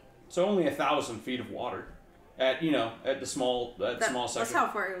 feet. So only 1,000 feet of water at the small small That's section. how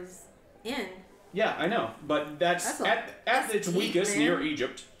far it was in. Yeah, I know, but that's at its deep, weakest man. near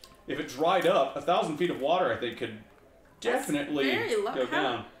Egypt. If it dried up, 1,000 feet of water, I think, could definitely very low. go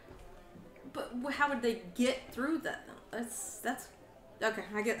down. But how would they get through that? Though? That's okay.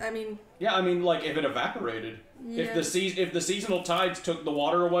 Yeah, I mean, like if it evaporated, Yeah. if the seasonal tides took the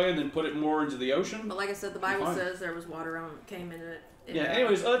water away and then put it more into the ocean. But like I said, the Bible Fine. says there was water on it, came in it. Yeah.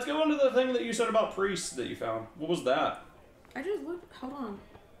 Anyways, let's go into the thing that you said about priests that you found. What was that? I just looked. Hold on.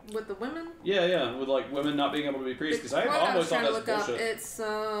 With the women. Yeah, with like women not being able to be priests. Because I What I always was thought trying to that's look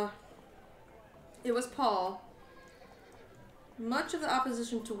up. bullshit. It was Paul. Much of the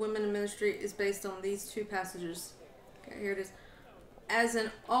opposition to women in ministry is based on these two passages. Okay, here it is. As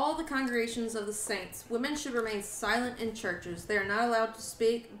in all the congregations of the saints, women should remain silent in churches. They are not allowed to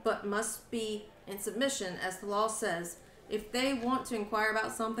speak, but must be in submission, as the law says. If they want to inquire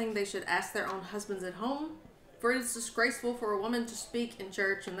about something, they should ask their own husbands at home. For it is disgraceful for a woman to speak in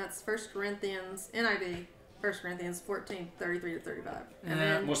church, and that's 1 Corinthians, NIV, 1 Corinthians 14, 33 to 35. And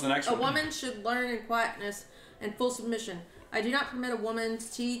then What's the next a one? woman should learn in quietness and full submission. I do not permit a woman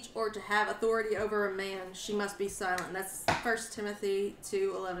to teach or to have authority over a man. She must be silent. That's 1 Timothy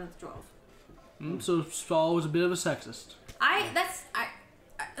 2, 11 to 12. So Saul was a bit of a sexist. I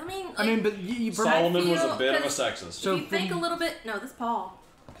mean, but you Solomon was a feel- bit of a 'cause sexist. So if you think a little bit, no, this is Paul.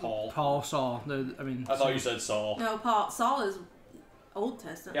 Paul. Saul. I thought you said Saul. No, Paul. Saul is Old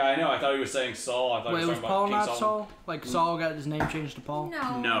Testament. Yeah, I know. I thought he was saying Saul. I thought Wait, he was was talking Paul about King not Solomon. Saul? Like Saul got his name changed to Paul?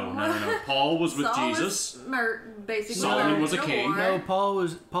 No. No. Paul was with Saul Jesus. Basically, Solomon was a murdered king. in war. No,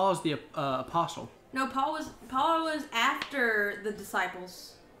 Paul's the apostle. No, Paul was after the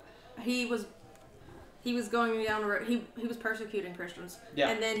disciples. He was going down the road. He was persecuting Christians. Yeah.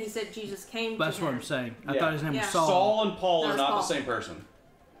 And then he said Jesus came That's to what him. I'm saying. I Yeah. thought his name Yeah. was Saul. Saul and Paul No, are it's not Paul. the same person.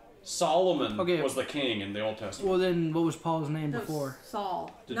 Solomon Okay. was the king in the Old Testament. Well, then what was Paul's name That was before? Saul.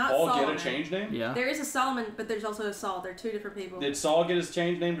 Did not Paul Solomon. get a change name? Yeah. There is a Solomon, but there's also a Saul. They're two different people. Did Saul get his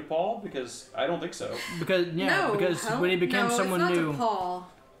change name to Paul? Because I don't think so. Because when he became no, someone it's not new. To Paul.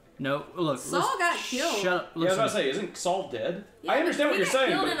 No, look. Saul got killed. Shut up. Yeah, I was Listen. about to say, isn't Saul dead? Yeah, I but understand what he you're got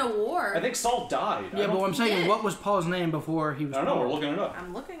saying, Killed but in a war. I think Saul died. Yeah, but what I'm saying, did. what was Paul's name before he was I don't know. Paul? We're looking it up.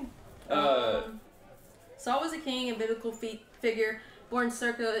 I'm looking. Uh, Saul was a king and biblical figure, born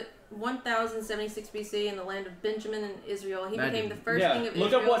circa 1076 BC in the land of Benjamin and Israel. He That became the dude. first Yeah, king of look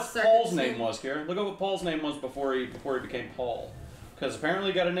Israel. up what circa Paul's 2 name was, Karen. Look up what Paul's name was before he became Paul. Because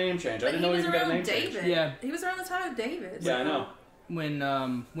apparently he got a name change. I But didn't know he was even got a around name change. David. Yeah. He was around the time of David. Yeah, I know.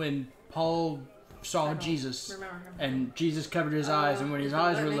 When Paul saw don't Jesus remember him. and Jesus covered his eyes, and when his is that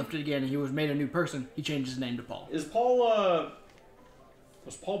eyes what were I mean? lifted again and he was made a new person, he changed his name to Paul. Is Paul,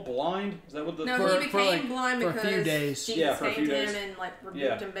 was Paul blind? Is that what the... No, For- he for, became like, blind for a because few days. Jesus Yeah, for a came few to days. him and rebuked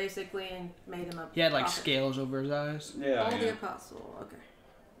Yeah. him basically and made him a He had like prophet. scales over his eyes. Yeah, Paul the yeah. apostle.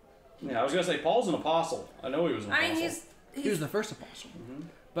 Okay. Yeah, I was going to say, Paul's an apostle. I know he was an I apostle. mean, he's He was the first apostle. Mm-hmm.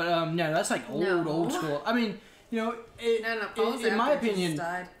 But no, that's like old school. I mean, no. Paul's in my after Jesus opinion,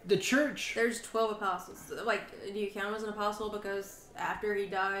 died. the church. There's 12 apostles. Like, do you count him as an apostle because after he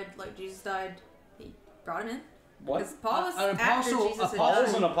died, like Jesus died, he brought him in? What? Because Paul was An after apostle- Jesus had Paul's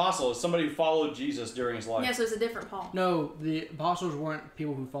died. an apostle. Is somebody who followed Jesus during his life. Yeah, so it's a different Paul. No, the apostles weren't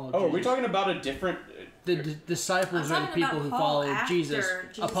people who followed. Oh, are Jesus. we talking about a different... The disciples I'm are the talking people about who Paul followed after Jesus.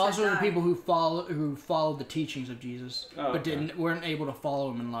 Jesus Apostles had are the died. people who followed the teachings of Jesus, Oh, but okay. weren't able to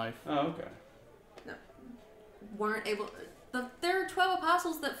follow him in life. Oh, okay. Weren't able. There are 12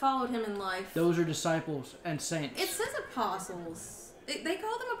 apostles that followed him in life. Those are disciples and saints. It says apostles. They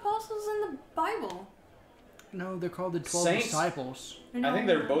call them apostles in the Bible. No, they're called the 12 Saints? disciples. I think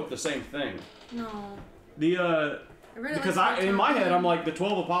they're both the same thing. No. The, I really because like in my head, I'm like, the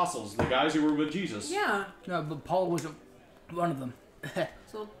 12 apostles, the guys who were with Jesus. Yeah. No, but Paul was one of them.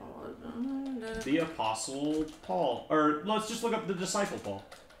 So Paul. The apostle Paul. Or, let's just look up the disciple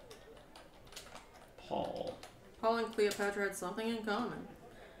Paul. Paul and Cleopatra had something in common.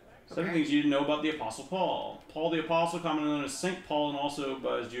 7 things you didn't know about the apostle Paul. Paul the apostle, commonly known as Saint Paul, and also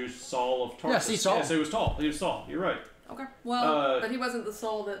by his Jewish Saul of Tarsus. Yeah, see, Saul. Yeah, so he was Saul. He was Saul. You're right. Okay. Well, Uh, but he wasn't the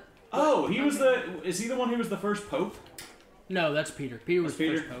Saul that Oh, he was the. Is he the one who was the first pope? No, that's Peter. Peter was the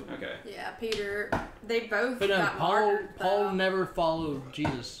Peter. first pope. Okay. Yeah, Peter. They both But no, got Paul martyred. Paul though. never followed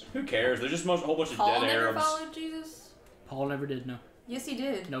Jesus. Who cares? There's just a whole bunch of Paul dead never Arabs. followed Jesus. Paul never did. No, Yes, he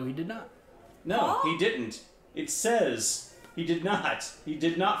did. no, he did not. No, Paul? he didn't. It says he did not. He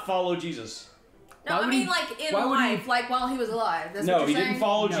did not follow Jesus. No, Why I would mean he- like in why would he- life, like while he was alive. That's No, what he you're didn't saying?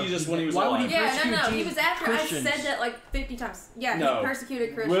 follow No, Jesus he when he was didn't. Why would alive. he Yeah, no, persecute he was after. Christians? I said that like 50 times. Yeah, No. he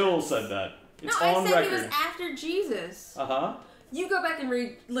persecuted Christians. Will said that. It's no, I on said record. he was after Jesus. Uh-huh. You go back and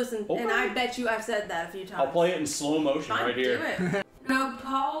listen, Okay. and I bet you I've said that a few times. I'll play it in slow motion Fine, right here. do it. No,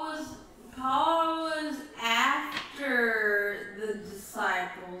 Paul was after the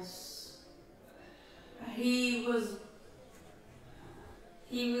disciples.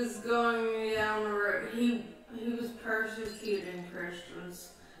 He was going down the road. He was persecuting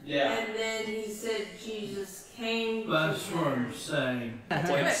Christians. Yeah. And then he said Jesus came. That's what I'm saying. I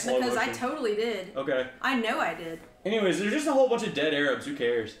Play did in it slow because I motion. totally did. Okay. I know I did. Anyways, there's just a whole bunch of dead Arabs. Who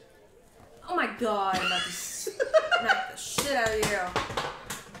cares? Oh my god, I'm about to smack the shit out of you.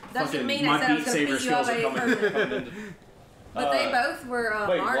 Doesn't Fucking mean my I said I Beat was going to Saber beat you up skills are any coming. further. coming into- But they both were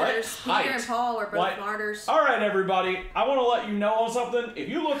wait, what? martyrs. Peter Height. and Paul were both What? martyrs. All right, everybody. I want to let you know on something. If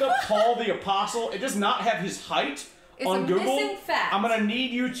you look up Paul the Apostle, it does not have his height It's on a Google. missing fact. I'm gonna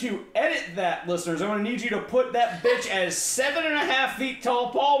need you to edit that, listeners. I'm gonna need you to put that bitch as 7.5 feet tall.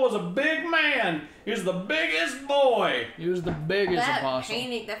 Paul was a big man. He was the biggest boy. He was the biggest that apostle.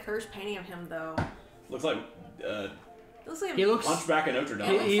 painting, that first painting of him though, Looks like it looks like He looks. Hunchback of Notre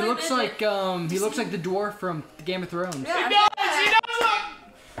Dame. He looks like like he looks like the dwarf from Game of Thrones. Yeah, He does look.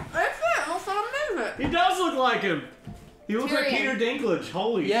 That's it. That's what I'm moving. He does look like him. He looks like Peter Tyrion. Dinklage.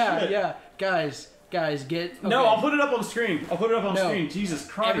 Holy Yeah, shit. yeah. Guys, get. Okay. No, I'll put it up on screen. I'll put it up on No. screen. Jesus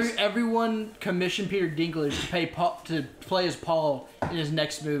Christ. Everyone commissioned Peter Dinklage to play as Paul in his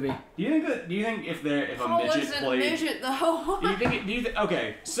next movie. Do you think if a Paul midget wasn't played? midget though. Do you think?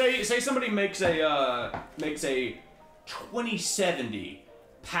 Okay, say somebody makes a 2070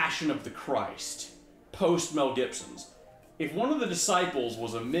 Passion of the Christ post Mel Gibson's. If one of the disciples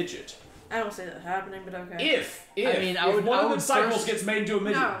was a midget, I don't see that happening, but okay. if one I of the would disciples first- gets made into a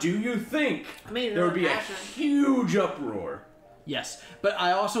midget, No. do you think I mean, there would be a passion. huge uproar? Yes, but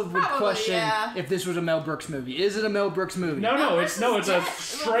I also would Probably, question yeah. if this was a Mel Brooks movie. Is it a Mel Brooks movie? No, Brooks it's is a dead.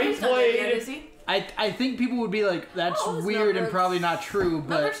 straight He's not dead yet, played. is he? I think people would be like, that's How old is Mel weird and Brooks? probably not true, Mel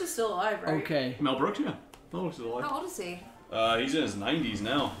but Brooks is still alive, right? okay. Mel Brooks, yeah. Mel Brooks is alive. How old is he? He's in his 90s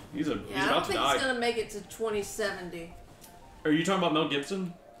now. He's Yeah, I about don't to think die. he's gonna make it to 2070. Are you talking about Mel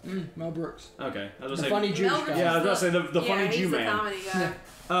Gibson? Mel Brooks. Okay, I was The gonna say. funny Jewish Mel guy. Brooks Yeah, I was is gonna say the funny he's Jew the man. comedy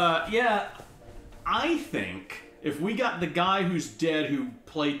guy. Yeah, I think if we got the guy who's dead who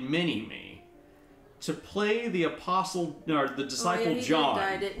played Mini-Me to play the apostle or the disciple oh, yeah, he John, did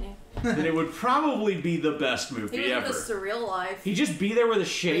die, didn't he? then it would probably be the best movie He was ever. in a surreal life. He'd just be there with a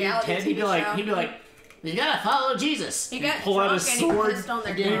shaved Reality head. He'd be TV like, show. you gotta follow Jesus. He got pull out drunk his and sword. he pissed on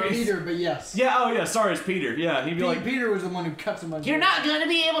their Again, clothes. Peter, but yes. Yeah, oh yeah, sorry, it's Peter. Yeah, he'd be like, Peter was the one who cuts him on. You're not going to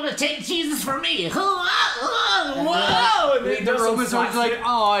be able to take Jesus from me. Whoa! whoa! And then he The does some Roman's always like, slapstick-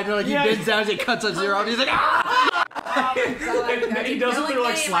 oh, I know, like Yeah. he bends down, he cuts a zero off. He's like, ah! Oh my God, And he you does it killing through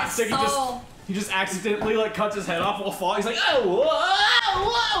like me in my slapstick. soul. He just accidentally like cuts his head off while falling. He's like, oh,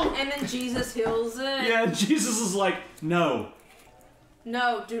 whoa, whoa! And then Jesus heals it. Yeah, and Jesus is like, no,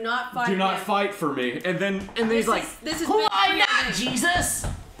 No, do not fight do not him. fight for me. And then This he's like, this is Why not, Jesus?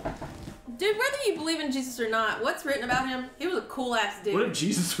 Dude, whether you believe in Jesus or not, what's written about him? He was a cool ass dude. what if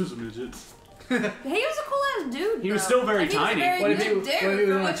Jesus was a midget? He was a cool ass dude. He was though. still very Like, he was a tiny. very What if good he- dude what if he was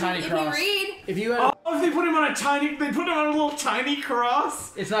for on a what tiny if cross? you read. If you had, Oh, if they put him on a little tiny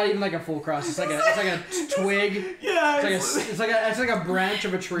cross. it's not even like a full cross. It's like a twig. Yeah, It's like a branch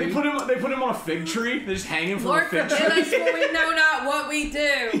of a tree. they put him on a fig tree. They just hang him from Lord a fig forgive us tree for we know not what we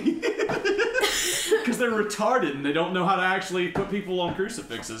do. because they're retarded and they don't know how to actually put people on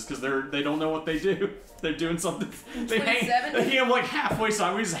crucifixes because they don't know what they do. They're doing something. They hang 27? him like halfway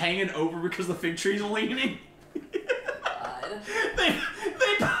sideways, hanging over because the fig tree's leaning. God. They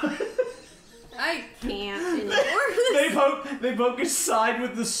I can't anymore. they poke his side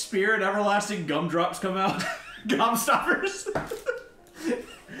with the spear and everlasting gumdrops come out. Gum stoppers.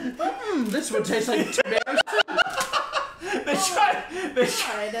 This would taste like tomato. They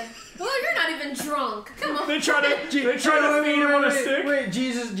try God. Well, you're not even drunk. Come on. to feed him on a stick. Wait,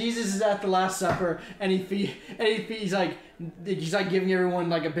 Jesus is at the Last Supper, and he's like giving everyone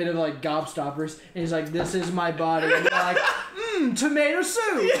like a bit of like gobstoppers, and he's like, "This is my body," and they're like, tomato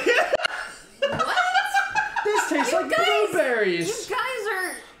soup. What? This tastes like blueberries. You guys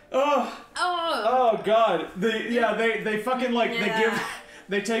are. Oh. Oh. Oh god. They fucking like Yeah.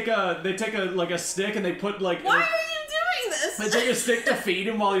 they take a like a stick and they put like. Why are you doing this? They take a stick to feed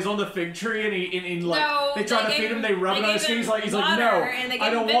him while he's on the fig tree, and he like No, they try to feed him. They rub it on his feet. He's like no, and they gave I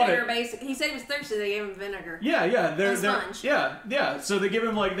don't him want vinegar, it. Basically, he said he was thirsty. They gave him vinegar. Yeah, they're sponge. yeah. So they give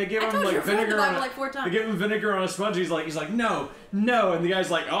him like I told your friend vinegar about on it like 4 they times. give him vinegar on a sponge. He's like no, and the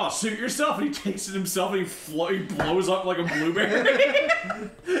guy's like, oh, suit yourself, and he takes it himself, and he blows up like a blueberry.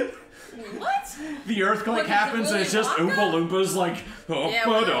 What? The earthquake What, is it happens, and Willy it's just Wonka? Oompa Loompas like Yeah,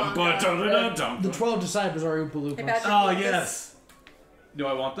 Willy The the 12 disciples are Oompa Loompas. Hey, Patrick. Oh yes. Do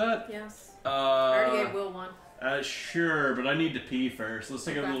I want that? Yes. I already Uh, gave Will one. sure, but I need to pee first. Let's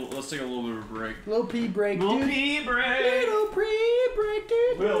take a Okay. little bit of a break. Little pee break, Little dude. pee break. Little pee break,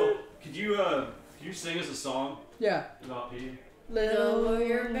 dude. Will, could you sing us a song Yeah. about pee? Little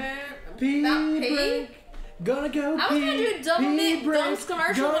pee About pee? break. Gonna go I was pee. gonna do a double pee mint break. Dunks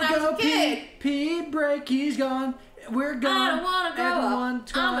commercial when I Gonna was a go kid. Pee break. He's gone. We're gone. I don't wanna grow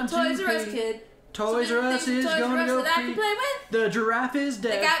Everyone's up. I'm a gone Toys to R Us pee. kid. Toys So R many Us things is Toys R gonna Us go that I can pee. play with. The giraffe is They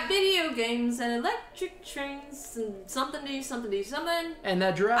dead. got video games and electric trains and something. And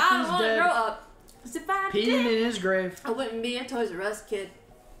that I giraffe don't is wanna dead. grow up. 'Cause if I Peeing did, in his grave. I wouldn't be a Toys R Us kid.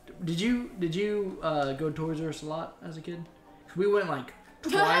 Did you go to Toys R Us a lot as a kid? We went like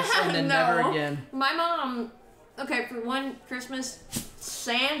twice and then never No. again. My mom, okay, for one Christmas,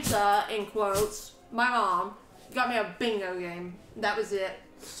 Santa, in quotes, my mom got me a bingo game. That was it.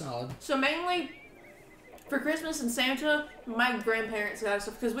 Solid. So mainly, for Christmas and Santa, my grandparents got us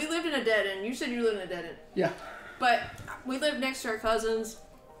stuff, because we lived in a dead end. You said you lived in a dead end. Yeah. But we lived next to our cousins,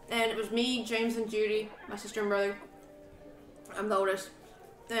 and it was me, James, and Judy, my sister and brother. I'm the oldest.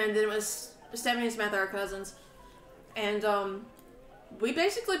 And then it was Stephanie and Samantha, our cousins. And, we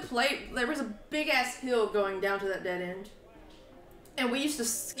basically played, there was a big ass hill going down to that dead end. And we used to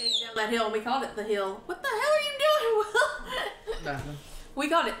skate down that hill, and we called it the hill. What the hell are you doing, Will? Nothing. We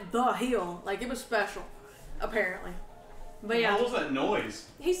called it the hill. Like, it was special, apparently. But yeah, What was that noise?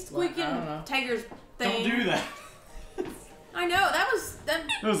 he's squeaking I don't know. Tager's thing. Don't do that. I know, that was...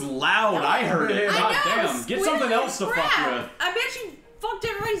 It was loud. I heard it. I God know, damn. Get something squealing else to crap. fuck with. I bet you fucked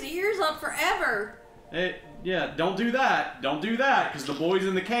everybody's ears up forever. Yeah, don't do that. Don't do that, because the boy's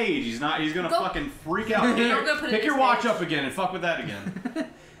in the cage. He's gonna Go- fucking freak out. Don't go put it Pick in your his watch face. up again and fuck with that again.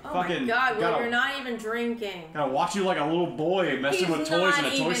 Oh Fucking my god, Will, gotta- you're not even drinking. Gotta watch you like a little boy messing He's with toys in a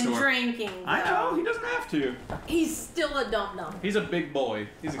not toy even store. drinking. I know, though. he doesn't have to. He's still a dum-dum. He's a big boy.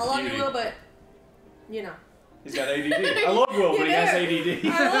 He's a I love cutie. you, Will, but, you know. He's got ADD. I love Will, but he has ADD.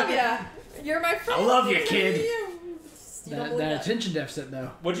 I love ya. You're my friend. I love you, I kid. You don't That, believe that attention deficit,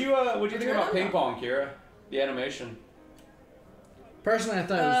 though. What'd you think You're about a Ping dum-dum. Pong, Kira? The animation. Personally, I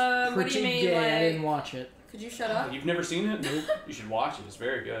thought it was what do you pretty mean, gay. I like- didn't watch it. Could you shut up? You've never seen it? Nope. You should watch it. It's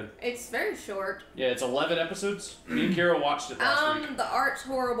very good. It's very short. Yeah, it's 11 episodes. Me and Kira watched it last week. The art's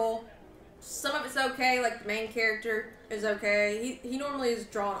horrible. Some of it's okay, like the main character is okay. He normally is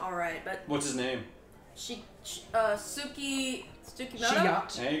drawn alright, but What's his name? Tsukimoto?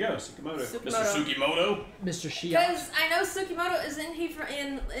 Shigot. There you go, Sukimoto. Mr. Sukimoto. Sukimoto. Mr. Shigot. Because I know Tsukimoto,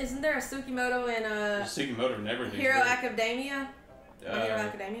 isn't there a Tsukimoto in Sukimoto and everything. Hero Academia? Hero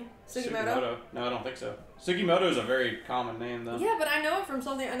Academia? Tsukimoto? No, I don't think so. Sukimoto is a very common name, though. Yeah, but I know it from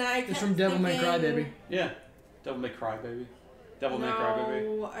something, and I It's kept from Devil May Cry, thinking- baby. Yeah. Devil May Cry, baby. Devil May Cry, baby.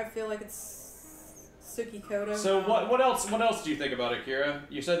 No, I feel like it's Tsukikoto. So what else do you think about it, Kira?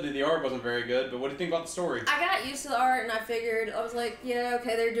 You said that the art wasn't very good, but what do you think about the story? I got used to the art, and I figured, I was like, yeah,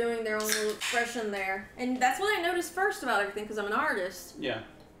 okay, they're doing their own little expression there. And that's what I noticed first about everything, because I'm an artist. Yeah.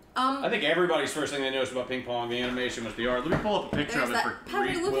 I think everybody's first thing they noticed about Ping Pong, the animation, was the art. Let me pull up a picture there's of it that. for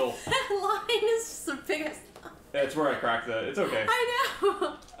Patrick, look Will. at that line is just the biggest. That's where I cracked that. It's okay. I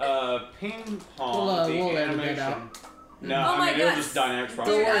know. Ping Pong, the we'll edit that animation. out. No, Oh my I mean, it'll God. just dynamics Dude,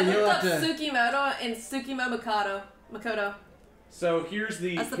 processing. worry, I you'll looked up have to- Tsukimoto and Tsukimo Makoto. So here's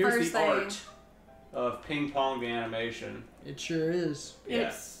the That's the here's first the thing. art of Ping Pong, the animation. It sure is.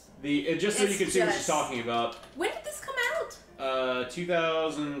 Yeah. It's, Just so you it's can see what she's just- talking about. when did this come out?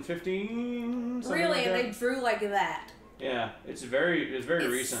 2015. Something Really? like And that. they drew like that. Yeah, it's very It's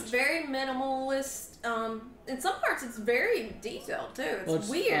recent. very minimalist. In some parts, it's very detailed too. It's Well,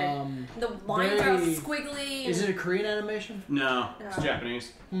 weird. The lines are all very- squiggly. Is and- it a Korean animation? No, it's No.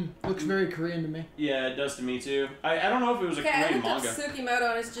 Japanese. Looks very Korean to me. Yeah, it does to me too. I don't know if it was a Okay, I Korean looked up manga. Tsukimoto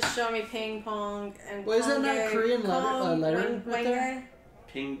and it's just showing me ping pong and. Well, is that not Konge- Korean Kong- lettering right there? Wenge?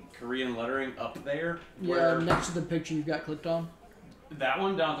 Ping Korean lettering up there. Yeah, Where, next to the picture you've got clicked on. that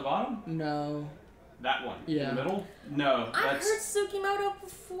one down at the bottom. No. That one. In Yeah. the middle. No, I've that's heard Tsukimoto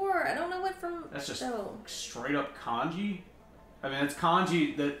before. I don't know what from. that's just Oh. straight up kanji. I mean, it's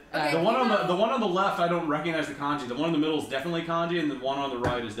kanji. The Okay, one you on know- the one on the left, I don't recognize the kanji. The one in the middle is definitely kanji, and the one on the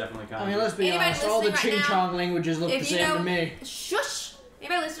right is definitely kanji. I mean, let's be Anybody honest. All the listening right Ching Chong languages look the If you same know, to me. shush.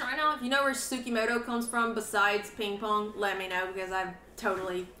 Anybody listening right now? If you know where Tsukimoto comes from, besides ping pong, let me know because I've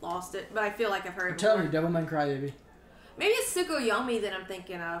totally lost it. But I feel like I've heard I'm it telling before. you, Devilman Crybaby. Maybe it's Tsukuyomi that I'm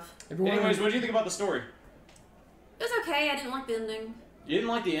thinking of. Everyone, Anyways, what do you think about the story? It was okay. I didn't like the ending. You didn't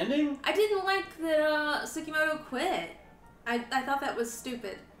like the ending? I didn't like that Tsukimoto quit. I thought that was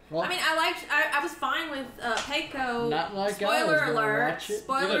stupid. well, I mean, I was fine with Peiko. Not like I was Spoiler gonna alert. watch it. It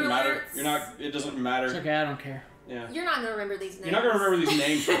Spoiler doesn't matter. alert. You're not. It doesn't matter. it's okay. I don't care. Yeah. You're not gonna remember these names. You're not gonna remember these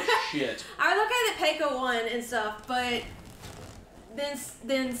names for shit. I was okay that Peiko won and stuff, but then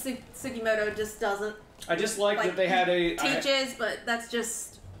Tsukimoto just doesn't I just like that they had a. teaches, but that's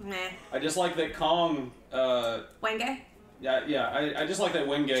just meh. I just like that Kong. Wenge? Yeah. I just like that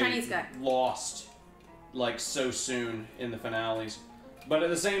Wenge Chinese guy. lost like so soon in the finales. But at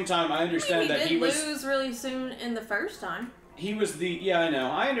the same time, I understand He that did he was. lose really soon in the first time. He was the I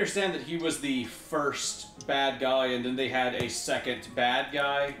know. I understand that he was the first bad guy, and then they had a second bad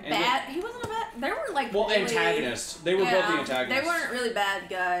guy. And He wasn't a bad. There were like well, really, antagonists. They were both the antagonists. They weren't really bad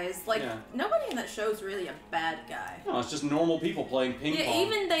guys. Like Yeah. nobody in that show is really a bad guy. No, it's just normal people playing ping Yeah, pong.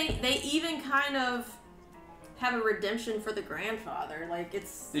 even they even kind of have a redemption for the grandfather. Like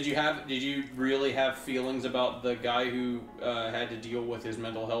it's Did you really have feelings about the guy who had to deal with his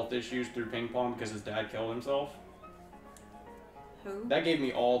mental health issues through ping pong because his dad killed himself? who? That gave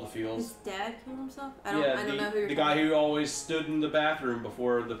me all the His feels. dad killed himself. I don't know who you're the talking guy about. who always stood in the bathroom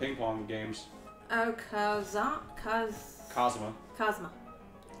before the ping pong games. Oh, Cosmo. Cosmo.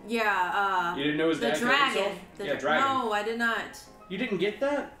 Yeah. You didn't know his The dad killed dragon. himself? The Yeah, dragon. No, I did not. You didn't get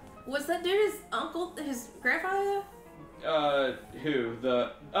that? Was that dude his uncle, his grandfather though? Who?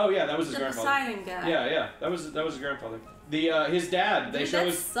 Oh yeah, that was his The grandfather. Poseidon guy. Yeah, that was his grandfather. His dad. They Dude, show that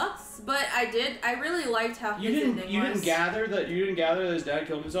his. sucks. But I really liked how You his didn't. ending You was. didn't gather that. You didn't gather that his dad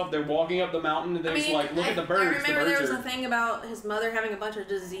killed himself. They're walking up the mountain and they're just like, look at the birds. I remember the there birds was are. a thing about his mother having a bunch of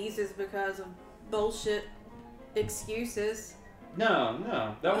diseases because of bullshit excuses. No.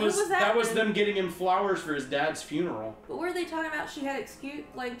 That What was was that that was then? them getting him flowers for his dad's funeral. But were they talking about she had excuse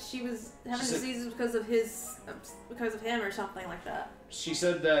like she was having She said- diseases because of him or something like that? She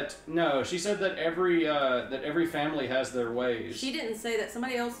said that no. She said that every family has their ways. She didn't say that.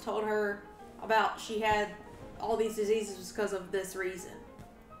 Somebody else told her about she had all these diseases because of this reason.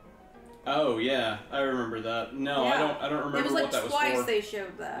 Oh yeah, I remember that. No, Yeah. I don't remember It was like what that twice was for. they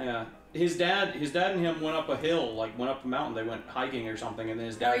showed that. Yeah. His dad and him went up a hill, like went up a mountain. They went hiking or something, and then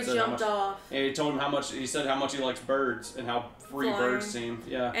his Or dad he said how jumped much. off. And he told him how much. He said how much he likes birds and how free Flying. birds seem.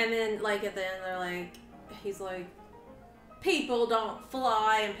 Yeah. And then, like, at the end, they're like, he's like, people don't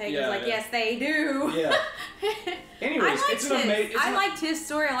fly. And Peggy's Yeah, like, yeah. yes, they do. Yeah. Anyways, I it's liked an amazing. I liked his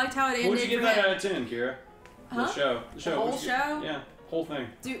story. I liked how it ended. What would you give for that him. out of 10, Kira? Huh? The show. The show. whole What'd you give- show? Yeah, whole thing.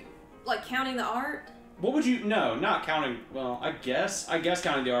 Dude, like, counting the art? What would you? No, not counting. Well, I guess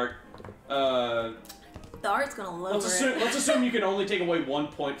counting the art. The art's gonna lower it. Let's assume you can only take away 1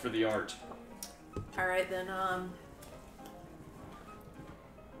 point for the art. Alright, then,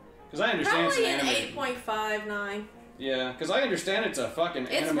 Because I understand probably it's an an animated. 8.59. Yeah, because I understand it's a fucking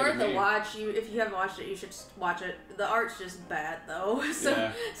It's animated worth a meme. watch. If you haven't watched it, you should just watch it. The art's just bad though, so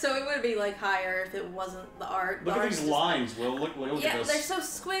Yeah. so it would be like higher if it wasn't the art. Look The at art's these just lines, Will. Look bad. at Yeah, this. they're so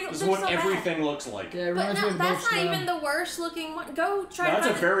squiggly. This is They're what so everything bad. looks like. Yeah, it But reminds me no, of that's Ghost not Lab. even the worst looking one. Go try to That's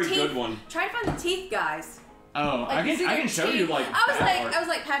find a very the teeth. good one. Try to find the teeth, guys. Oh, Like, you see I their can show teeth? you like. I was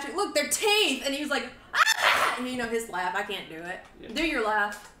like, Patrick, look, their teeth, and he was like, ah! And you know his laugh. I can't do it. Yeah. Do your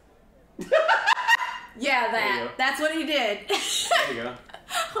laugh. Yeah, There you that. go. That's what he did. There you go.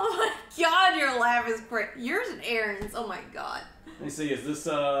 Oh my god, your laugh is great. Yours and Aaron's. Oh my god. Let me see. Is this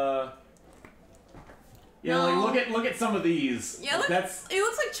Yeah, No. like look at some of these. Yeah, look, That's. it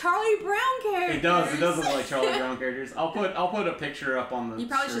looks like Charlie Brown characters. It does. It does look like Charlie Brown characters. I'll put a picture up on the. You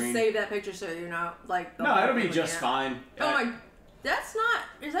probably screen. should save that picture so you're not like. No, it'll be looking just at it. fine. Oh my, that's not.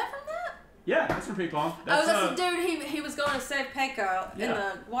 Is that from that? Yeah, that's from ping pong. That's, That's the dude. He was going to save Peiko in Yeah.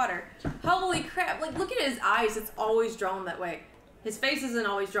 the water. Holy crap! Like, look at his eyes. It's always drawn that way. His face isn't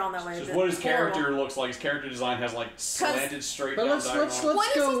always drawn that way. just It's what his horrible. character looks like. His character design has like slanted straight But down let's diagonal.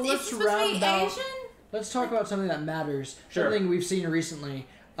 What is go. he? Let's Is he supposed to round be out. Asian? Let's talk about something that matters. Sure. Something we've seen recently.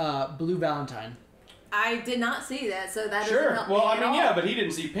 Blue Valentine. I did not see that, so that doesn't Sure. help Well, me I at mean, all. yeah, but he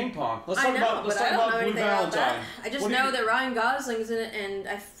didn't see ping pong. Let's I talk know, about but I don't know Blue anything about Valentine. that. I just What do you know that Ryan Gosling's in it, and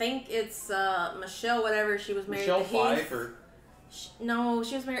I think it's Michelle, whatever. She was married Michelle to Heath. Pfeiffer. No,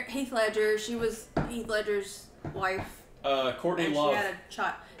 she was married Heath Ledger. She was Heath Ledger's wife, Courtney and Love. she had a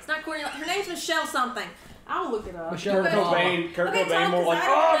child. It's not Courtney Love. Her name's Michelle something. I'll look it up. Michelle Kurt Obama. Kurt Okay, Cobain talk, will 'cause like, I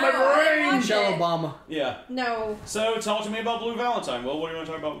oh, don't my know. I didn't brain. watch Michelle it. Obama. Yeah. No. So talk to me about Blue Valentine. Well, what do you want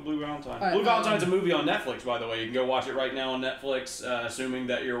to talk about with Blue Valentine? All right, Blue Valentine's a movie on Netflix, by the way. You can go watch it right now on Netflix, assuming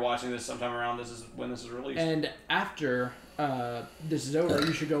that you're watching this sometime around when this is released. And after this is over,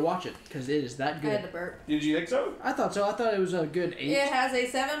 you should go watch it because it is that I had good. to burp. Did you think so? I thought so. I thought it was a good 8. It has a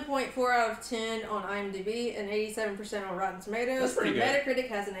 7.4 out of 10 on IMDb and 87% on Rotten Tomatoes. That's pretty and good. Metacritic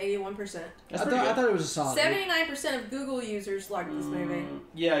has an 81%. That's I pretty thought good. it was a solid 8. 79% of Google users liked this movie.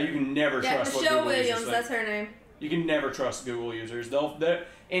 Yeah, you can never Yeah, trust what Michelle Google users Williams, think. that's her name. You can never trust Google users. They're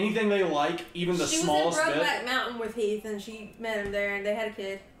anything they like, even the She was in smallest bit. Brokeback Mountain with Heath, and she met him there, and they had a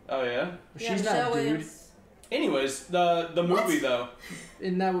kid. Oh yeah. She's Michelle not a dude. Williams. Anyways, the movie What? though.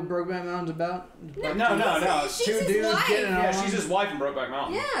 Isn't that what Brokeback Mountain's about? No. She's Two his dudes wife. getting Yeah, on. she's his wife in Brokeback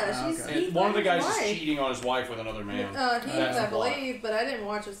Mountain. Yeah, she's okay. And Heath one of the Ledger's guys is wife. cheating on his wife with another man. Heath, That's I the plot. believe, but I didn't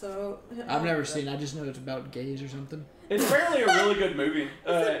watch it, so... I've never seen it. I just know it's about gays or something. It's apparently a really good movie.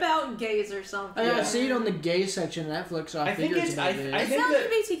 It's about gays or something. I see it on the gay section of Netflix, so I, I think figure it's it's- about I gays. It's think not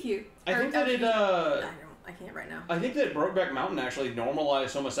that- LGBTQ. I think Or that it I can't right now. I think that Brokeback Mountain actually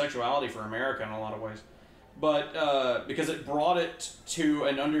normalized homosexuality for America in a lot of ways. But because it brought it to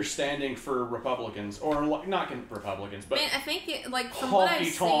an understanding for Republicans, or not Republicans, but Man, I think from what I've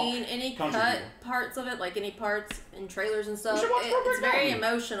honky-tonk seen, any country cut people. parts of it, like any parts in trailers and stuff, should watch Brokeback it's very Mountain.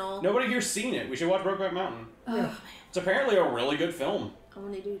 emotional. nobody here's seen it. We should watch Brokeback Mountain. Oh, It's apparently a really good film. I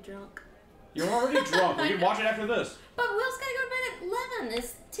want to do drunk. You're already drunk. We can watch it after this. But Will's gotta go to bed at 11.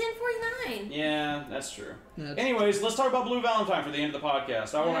 It's 10:49. Yeah, that's true. That's- Anyways, let's talk about Blue Valentine for the end of the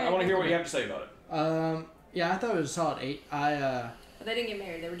podcast. I want to hear what you have to say about it. Yeah, I thought it was a solid 8. But they didn't get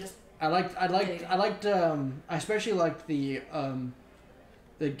married. They were just. I especially liked the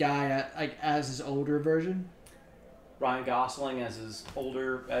guy as his older version. Ryan Gosling as his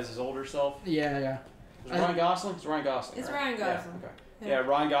older self. Yeah. Was it Ryan Gosling? It's Ryan Gosling. It's right? Ryan Gosling. Yeah, okay. Yeah. Yeah,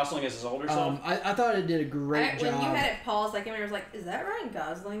 Ryan Gosling as his older self. I thought it did a great When job. you had it paused, I came in and was like, "Is that Ryan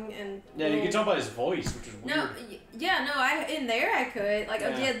Gosling?" And Yeah, you can tell by his voice, which is weird. No, in there I could oh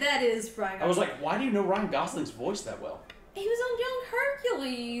Yeah. yeah, that is Ryan Gosling. I was like, why do you know Ryan Gosling's voice that well? He was on Young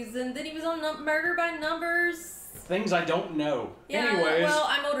Hercules, and then he was on Murder by Numbers. Things I don't know. Yeah, Anyways, well,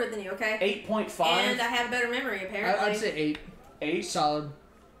 I'm older than you, okay? 8.5. And I have better memory, apparently. I'd say 8. 8. Solid.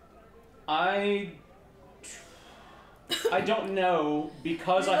 I don't know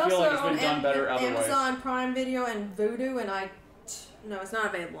because It's I feel like it's also been done on better other ways. Amazon Prime Video and Vudu, and no, it's not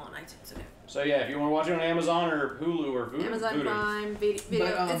available on iTunes. Okay. So yeah, if you want to watch it on Amazon or Hulu or Vudu, Amazon Vudu. Prime Video.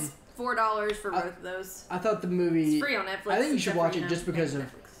 But, it's $4 for both of those. I thought the movie. It's free on Netflix. I think you should except watch for, it just because of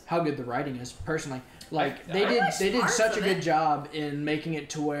Netflix. how good the writing is. Personally, like I they watched did parts such a of good it. job in making it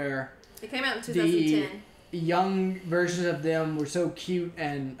to where It came out in the 2010. young versions of them were so cute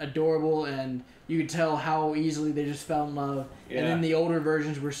and adorable, and you could tell how easily they just fell in love. Yeah. And then the older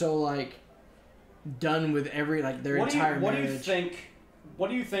versions were so like done with their entire marriage. What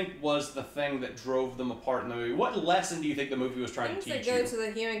do you think was the thing that drove them apart in the movie? What lesson do you think the movie was trying Things to that teach go you? to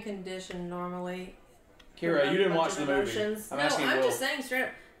the human condition normally. Kira, provoke you didn't a watch bunch the of movie. emotions. I'm No, asking I'm Will. just saying straight up.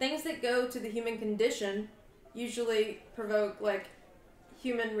 Things that go to the human condition usually provoke like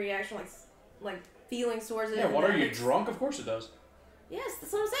human reaction, like feelings towards it. Yeah, and what that are you, makes- drunk? Of course it does. Yes,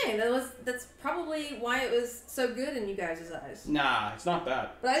 that's what I'm saying. That's probably why it was so good in you guys' eyes. Nah, it's not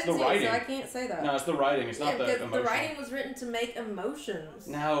that. But I It's the didn't see it, writing. so I can't say that. No, it's the writing. It's yeah, not the because emotion. the writing was written to make emotions.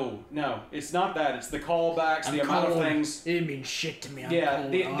 No, it's not that. It's the callbacks, the amount of things. It didn't mean shit to me. I'm Yeah,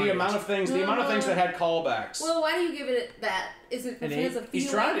 cold the on it. amount of things, the amount of things that had callbacks. Well, why do you give it that? Is it An because 8? of feelings?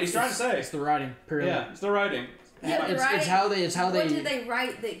 He's trying to say. It's the writing. Purely. Yeah, it's the writing. Yeah, the it's writing- how they. What did they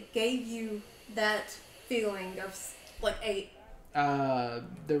write that gave you that feeling of like 8?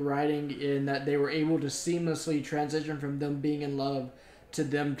 The writing in that they were able to seamlessly transition from them being in love to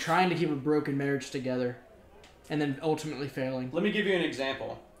them trying to keep a broken marriage together, and then ultimately failing. Let me give you an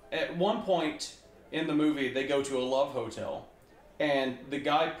example. At one point in the movie, they go to a love hotel, and the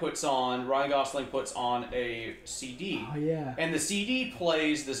guy Ryan Gosling puts on a CD. Oh yeah. And the CD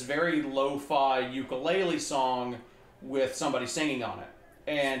plays this very lo-fi ukulele song with somebody singing on it.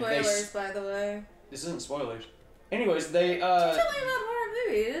 And Spoilers, by the way. this isn't spoilers. Anyways, they Tell me about horror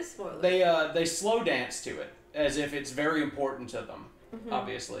movie. It is spoilers. they slow dance to it as if it's very important to them,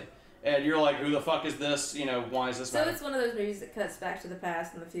 obviously. And you're like, who the fuck is this? You know, why is this So matter? it's one of those movies that cuts back to the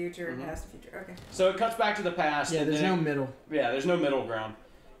past and the future and past and future. Okay. So it cuts back to the past. Yeah, and there's then no middle. Yeah, there's no middle ground.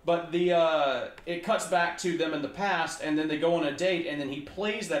 But it cuts back to them in the past, and then they go on a date, and then he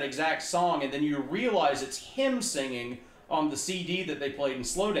plays that exact song, and then you realize it's him singing on the CD that they played in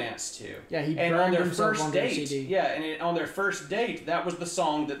slow dance to. Yeah, he and burned on their himself first onto the date. CD. Yeah, and on their first date, that was the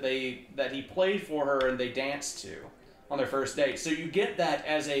song that he played for her and they danced to on their first date. So you get that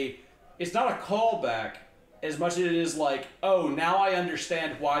as it's not a callback as much as it is like, oh, now I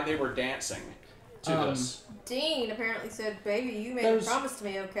understand why they were dancing to this. Dean apparently said, "Baby, you made a promise to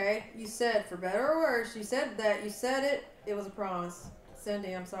me, okay? You said, for better or worse, you said that. You said it. It was a promise."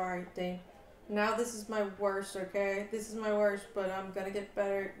 Cindy, I'm sorry, Dean. Now this is my worst, okay? This is my worst, but I'm gonna get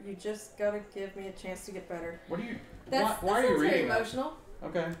better. You just gotta give me a chance to get better. What are you? Why are you reading very that? emotional.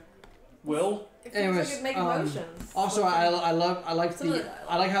 Okay. Will? It feels like it makes emotions. Also, Like, I like Some of the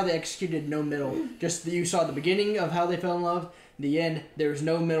I like how they executed no middle. Just you saw the beginning of how they fell in love, the end. There was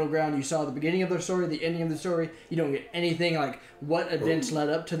no middle ground. You saw the beginning of their story, the ending of the story. You don't get anything like what events led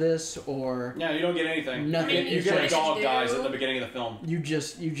up to this or Yeah, you don't get anything. Nothing. I mean, You get a just- dog dies at the beginning of the film. you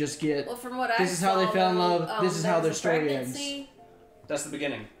just get. Well, from what I This is how they saw, fell in though, love. This is how there their was a story pregnancy. That's the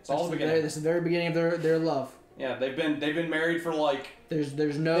beginning. It's all the beginning. This is the very beginning of their love. Yeah, they've been married for like There's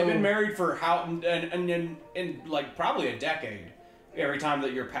no. they've been married for how and like probably a decade. Every time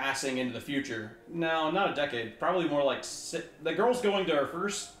that you're passing into the future. No, not a decade. Probably more like the girl's going to her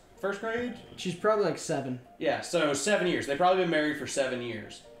first grade. She's probably like 7. Yeah, so 7 years. They've probably been married for 7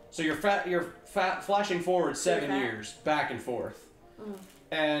 years. So you're flashing forward 7 years back and forth.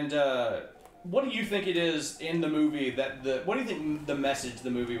 And what do you think it is in the movie what do you think the message the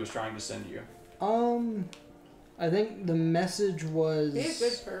movie was trying to send you? I think the message was. Be a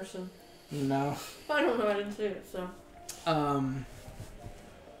good person. No. I don't know. I didn't see it, so.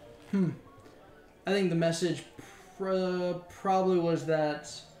 I think the message probably was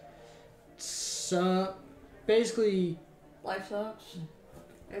that basically Life sucks.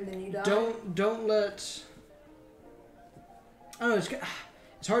 And then you die. don't let. I don't know.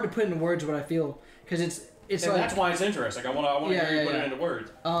 It's hard to put into words what I feel because it's And like that's why it's interesting. I want to hear you put it into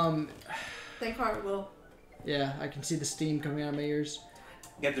words. Think hard, Will. Yeah, I can see the steam coming out of my ears.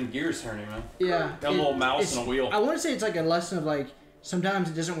 Get them gears turning, man. Yeah, Got a little mouse and a wheel. I want to say it's like a lesson of like sometimes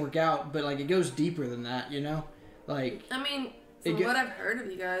it doesn't work out, but like it goes deeper than that, you know? Like I mean, from what I've heard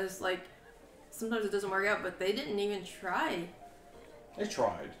of you guys, like sometimes it doesn't work out, but they didn't even try. They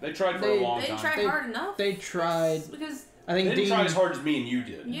tried. They tried for a long They time. didn't try hard enough. they tried. Because I think They didn't Dean try as hard as me and you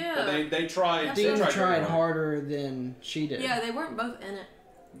did. Yeah. But they tried. That's They Dean tried, tried very hard. harder than she did. yeah, they weren't both in it.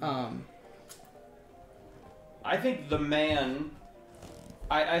 I think the man.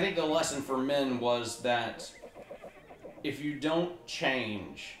 I think the lesson for men was that if you don't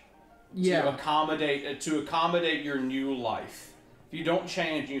change to accommodate your new life, if you don't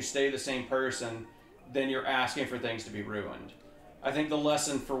change and you stay the same person, then you're asking for things to be ruined. I think the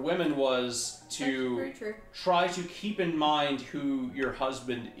lesson for women was That's to very true. try to keep in mind who your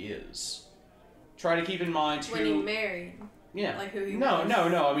husband is. Try to keep in mind When he married. yeah. Like who he no, was.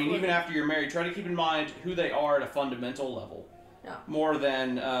 no. I mean, What- even after you're married, try to keep in mind who they are at a fundamental level. Yeah. More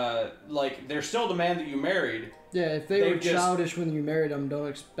than, like, they're still the man that you married. Yeah, if they were They've just- childish when you married them, don't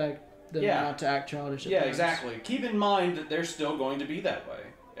expect them Yeah. not to act childish. At Yeah, times. exactly. Keep in mind that they're still going to be that way.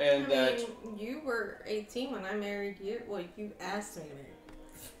 And that... mean, you were 18 when I married you. Well, you asked me to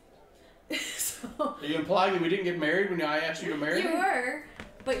marry. So Are you implying that we didn't get married when I asked you to marry you me? were,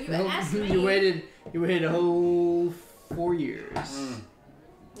 but you Nope. asked me. you waited a whole 4 years.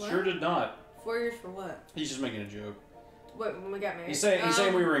 What? Sure did not. 4 years for what? He's just making a joke. What, when we got married? He's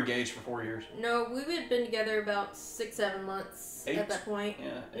saying we were engaged for 4 years. No, we had been together about 6-7 months 8? at that point.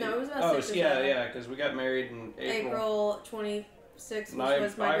 Yeah. No, it was about 6 or yeah, 7. yeah, because we got married in April. April 26th, which And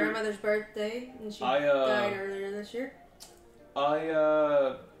was my grandmother's birthday, and she I, died earlier this year.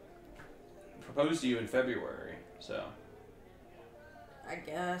 I proposed to you in February, so I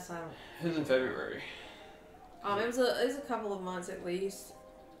guess I don't. it was in February. It was a couple of months at least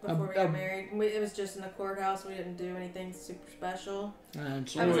before we got married. It was just in the courthouse. We didn't do anything super special. And I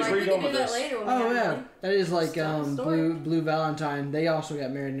was Anyways, like, where we you can going do with that this? later when we oh got yeah, married. that is like Just a story. Blue Valentine. They also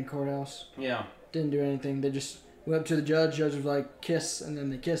got married in the courthouse. Yeah. Didn't do anything. They just went up to the judge. Judge was like kiss, and then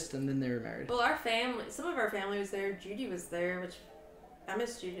they kissed, and then they were married. Well, our family, some of our family was there. Judy was there, which I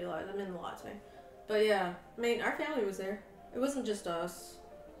miss Judy a lot. I'm in a lot today. But yeah, I mean, our family was there. It wasn't just us.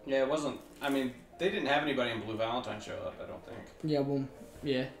 Yeah, it wasn't. I mean, they didn't have anybody in Blue Valentine show up. I don't think. Yeah, well,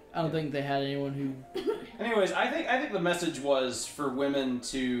 yeah. I don't think they had anyone who. Anyways, I think the message was for women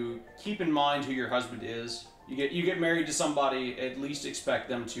to keep in mind who your husband is. You get married to somebody, at least expect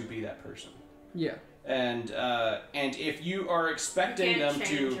them to be that person. Yeah. And if you are expecting You can't them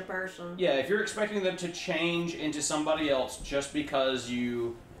change to, a person. yeah, if you're expecting them to change into somebody else just because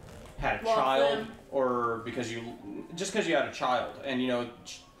you had a Well, child, then- or because you had a child, and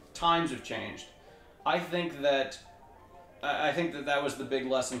times have changed, I think that I think that was the big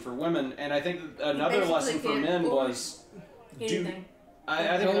lesson for women, and I think that another basically lesson for can't men afford was Anything.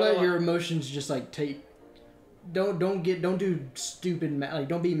 I think Don't another let your emotions just like take. Don't do stupid. Like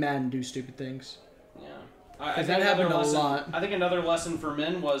don't be mad and do stupid things. Yeah, I Because think that happened another a lesson, lot. I think another lesson for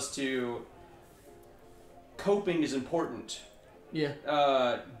men was to coping is important. Yeah.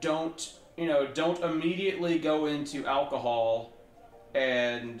 Don't immediately go into alcohol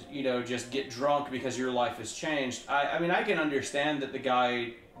and just get drunk because your life has changed. I mean, I can understand that the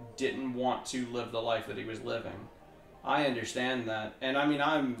guy didn't want to live the life that he was living. I understand that, and I mean,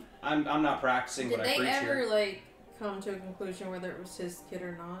 I'm not practicing Did what I they preach ever here. like come to a conclusion whether it was his kid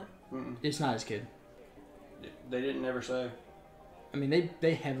or not? Mm-mm. It's not his kid. They didn't ever say. I mean,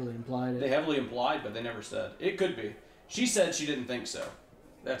 they heavily implied They it. heavily implied, but they never said. It could be. She said she didn't think so.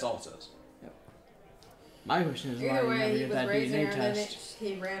 That's all it says. My question is why Either you never way, he get was that raising DNA her, and then test.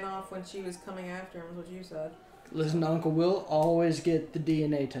 he ran off when she was coming after him. Is what you said. Listen, Uncle Will, always get the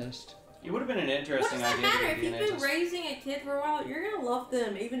DNA test. It would have been an What interesting does that idea to matter? get If a you've DNA been test. raising a kid for a while, you're gonna love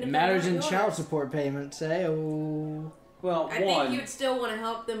them, even if It they're matters not in yours. child support payments, eh? Oh. Well, I one. think you'd still want to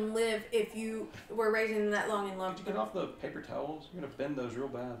help them live if you were raising them that long and Could loved you get them. off the paper towels? You're gonna bend those real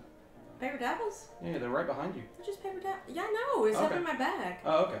bad. Paper towels? Yeah, they're right behind you. They're just paper towels. Yeah, I know. It's up Okay. in my bag.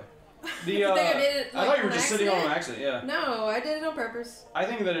 Oh, okay. The You think I did it, I like, thought you were on just sitting on an accident? accident. Yeah. No, I did it on purpose. I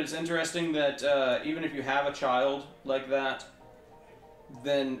think that it's interesting that even if you have a child like that,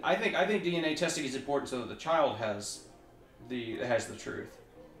 then I think DNA testing is important so that the child has the truth.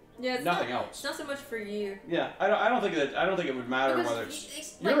 Yeah, it's Nothing not, else. It's not so much for you. Yeah, I don't think it would matter Because whether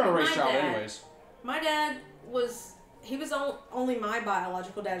it's like, you're gonna raise my a child dad, anyways. My dad was only my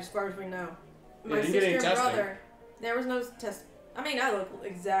biological dad as far as we know. Yeah, My didn't get any sister and testing. brother, there was no test. I mean, I look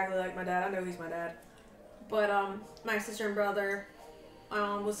exactly like my dad. I know he's my dad. But my sister and brother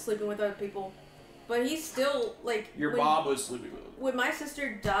was sleeping with other people. But he's still like Your when, Bob was sleeping with him. when my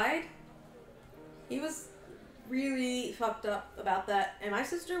sister died, he was really fucked up about that. And my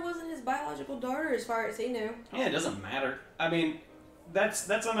sister wasn't his biological daughter as far as he knew. Yeah, it doesn't matter. I mean, that's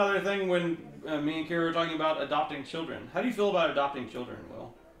another thing when me and Kira were talking about adopting children. How do you feel about adopting children,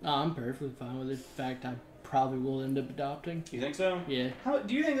 Will? Oh, I'm perfectly fine with it. In fact, I probably will end up adopting. You think so? Yeah. How,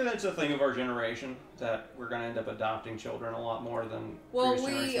 do you think that that's a thing of our generation, that we're going to end up adopting children a lot more than Well, previous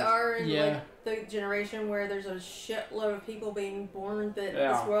we generations? are in Yeah. like the generation where there's a shitload of people being born that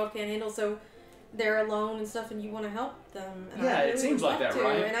Yeah. this world can't handle, so they're alone and stuff, and you want to help them. And Yeah, I it really seems would like love that, to,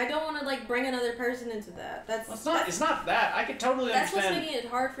 right? And I don't want to like bring another person into that. Well, it's not that. I could totally That's what's understand. making it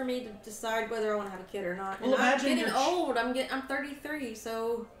hard for me to decide whether I want to have a kid or not. Well, And I'm imagine getting your old. I'm 33,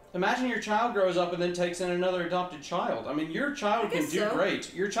 so Imagine your child grows up and then takes in another adopted child. I mean, your child I can guess do so.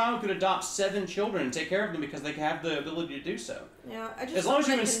 great. Your child could adopt 7 children and take care of them because they have the ability to do so. yeah. I just As long don't as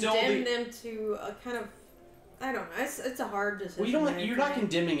you want to instill condemn the- them to a kind of. I don't know. It's a hard decision. Well, you don't. to make You're for not me.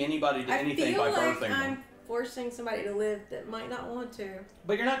 condemning anybody to I anything feel by like birthing I'm them. forcing somebody to live that might not want to.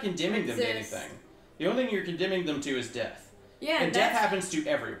 But you're not condemning them to Exist. anything. The only thing you're condemning them to is death. Yeah, And death happens to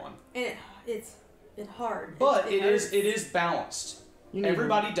everyone. And it's hard. But it hurts. it is balanced. You need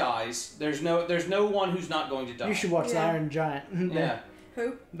Everybody dies. There's no one who's not going to die. You should watch the Yeah. Iron Giant. Yeah.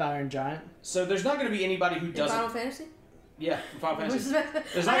 Who? The Iron Giant. So there's not going to be anybody who In doesn't. Final Fantasy? Yeah, from Final Fantasy. I not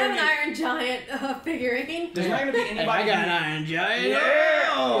have gonna an be- Iron Giant figurine. There's not going to be Hey, anybody. I got who- an Iron Giant. Yeah.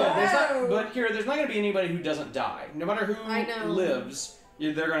 Oh! There's Whoa. not, but Kira, there's not going to be anybody who doesn't die. No matter who I know. lives,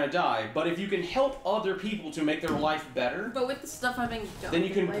 they're going to die. But if you can help other people to make their life better, But with the stuff I've been going Then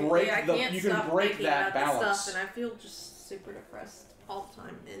you can lately, break I the- can't you can stop break thinking that about this balance. Stuff, and I feel just super depressed all the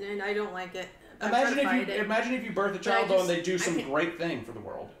time, and I don't like it. I imagine try to fight if you it. imagine if you birth a I child though and just- they do I some can't- great thing for the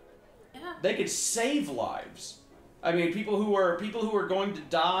world. Yeah. They could save lives. I mean, people who are going to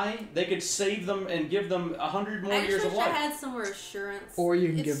die, they could save them and give them 100 more I years just of wish I life. had some reassurance. Or you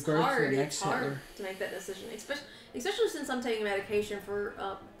can It's give birth to hard. the next It's hard Hitler. to make that decision, especially since I'm taking medication for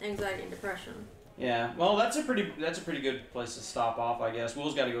anxiety and depression. Yeah. Well, that's a pretty good place to stop off, I guess.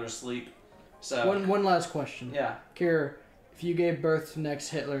 Will's got to go to sleep. So One last question. yeah, Kira, if you gave birth to next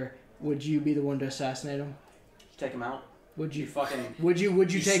Hitler, would you be the one to assassinate him? take him out. Would You you? fucking Would you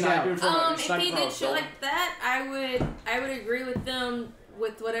take snipe him out? from a, If snipe he him from a did shit building. like that, I would agree with them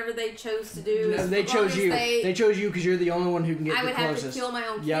with whatever they chose to do. No, as they long chose as you. They, They chose you because you're the only one who can get I the would have closest. to kill my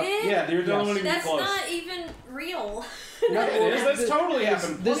own Yep. kid. Yeah, you're the Yes. only one who can That's be close. not even real. No, it is. That's totally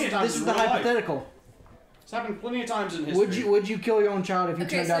happened This plenty of times is in the real life. hypothetical. It's happened plenty of times in history. Would you kill your own child if he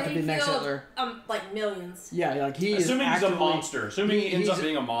Okay, turned so out to he be next killed, Hitler? like millions. Yeah, like he is Assuming he's a actively, monster. Assuming he ends he's up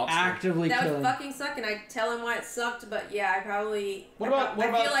being a monster. actively That would killing. fucking suck, and I'd tell him why it sucked. But yeah, I probably. What I about- what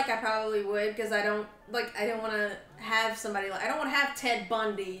about- feel like I probably would because I don't want to have somebody like I don't want to have Ted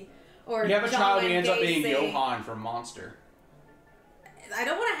Bundy or You have a John child who Wayne ends up being Gacy. Johan from Monster. I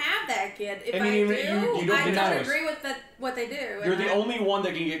don't want to have that kid. If I I, mean, do, you don't I get don't noticed. agree with what they do. You're and the only one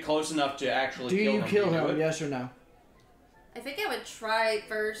that can get close enough to actually Do kill you him. kill Do him? it? Yes or no? I think I would try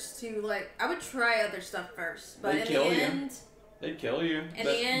first to I would try other stuff first, but They'd in kill the you. end, They'd kill you. In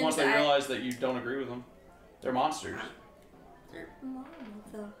the end, once they I- realize that you don't agree with them, they're monsters. they're normal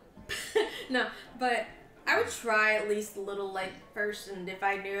though. No, but I would try at least a little first, and if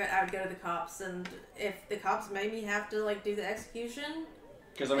I knew it, I would go to the cops, and if the cops made me have to do the execution.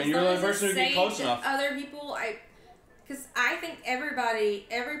 Because I mean, as you're the long only as person who it's can get close safe to enough. Other people, because I think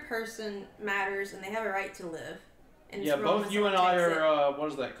every person matters, and they have a right to live. And Yeah, it's wrong both when you and someone I takes it. are. What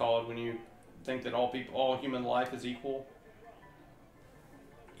is that called when you think that all human life is equal?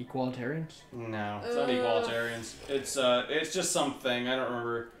 Equalitarians? No, it's not egalitarians. It's just something I don't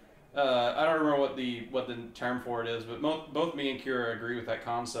remember. I don't remember what the term for it is, but both me and Kira agree with that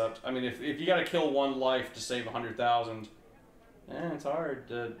concept. I mean, if you got to kill one life to save 100,000, it's hard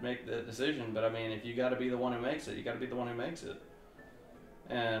to make the decision. But I mean, if you got to be the one who makes it, you got to be the one who makes it.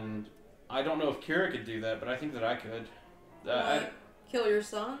 And I don't know if Kira could do that, but I think that I could. Kill your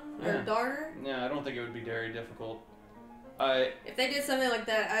son or Yeah. daughter? I don't think it would be very difficult. If they did something like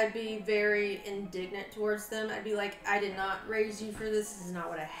that, I'd be very indignant towards them. I'd be like, I did not raise you for this. This is not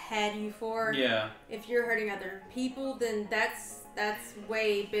what I had you for. Yeah. If you're hurting other people, then that's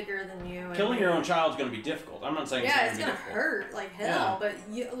way bigger than you. And Killing your own child is going to be difficult. I'm not saying Yeah, it's it's going to gonna be difficult. hurt like hell, but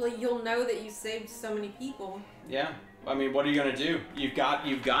you'll know that you saved so many people. Yeah. I mean, what are you going to do? You've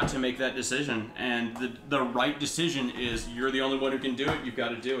got to make that decision, and the right decision is you're the only one who can do it. You've got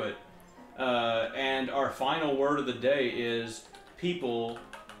to do it. And our final word of the day is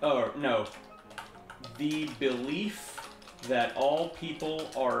the belief that all people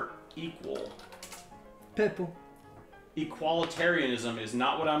are equal. People. Equalitarianism is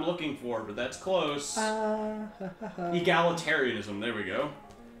not what I'm looking for, but that's close. Egalitarianism, there we go.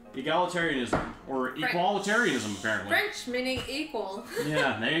 Egalitarianism, or equalitarianism, apparently. French meaning equal.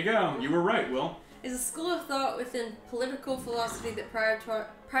 Yeah, there you go. You were right, Will. Is a school of thought within political philosophy that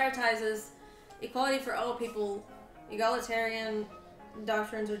prioritizes equality for all people. Egalitarian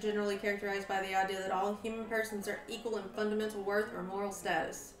doctrines are generally characterized by the idea that all human persons are equal in fundamental worth or moral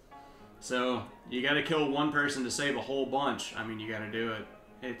status. So, you gotta kill one person to save a whole bunch. I mean, you gotta do it.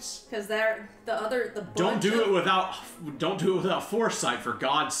 It's... Because they're the Don't bunch do of, it without foresight, for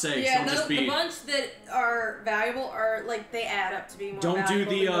God's sake. Yeah, Don't just be... the bunch that are valuable are they add up to be more Don't do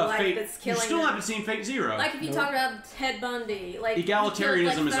valuable the than the life Fate... that's You killing still them. haven't seen Fate Zero. Like if you talk about Ted Bundy, Egalitarianism he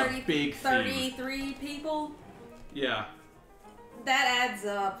killed, is a big theme. 33 people. Yeah. That adds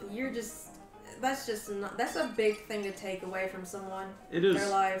up. That's a big thing to take away from someone. It is. Their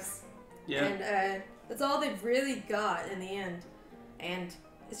lives. Yeah. And that's all they've really got in the end. And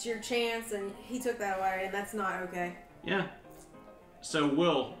it's your chance, and he took that away, and that's not okay. Yeah. So,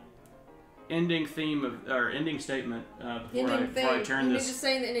 Will, ending statement before I turn You this. need to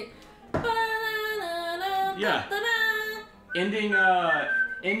say the ending. Yeah.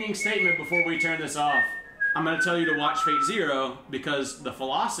 Ending statement before we turn this off. I'm going to tell you to watch Fate Zero because the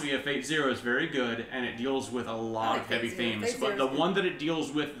philosophy of Fate Zero is very good and it deals with a lot of heavy themes. Fate But the Zero's one that it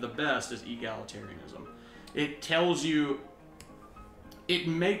deals with the best is egalitarianism. It tells you, it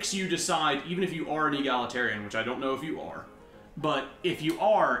makes you decide, even if you are an egalitarian, which I don't know if you are, but if you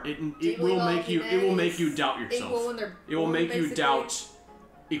are, it will make you doubt yourself. It will make you doubt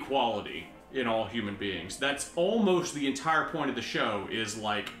equality in all human beings. That's almost the entire point of the show. Is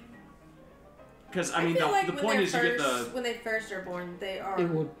because I mean the point is you get the when they first are born they are.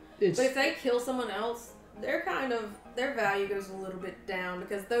 It's But if they kill someone else, their their value goes a little bit down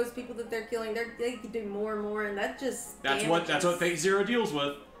because those people that they're killing, they can do more and more, and that's what Fate Zero deals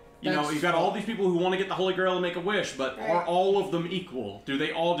with. You've got all these people who want to get the Holy Grail and make a wish, but are all of them equal? Do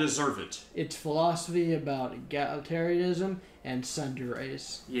they all deserve it? It's philosophy about egalitarianism and sundry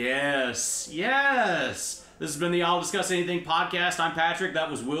race. Yes. This has been the I'll Discuss Anything podcast. I'm Patrick. That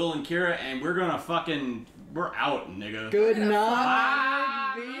was Will and Kira, and we're out, nigga. Good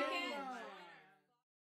night.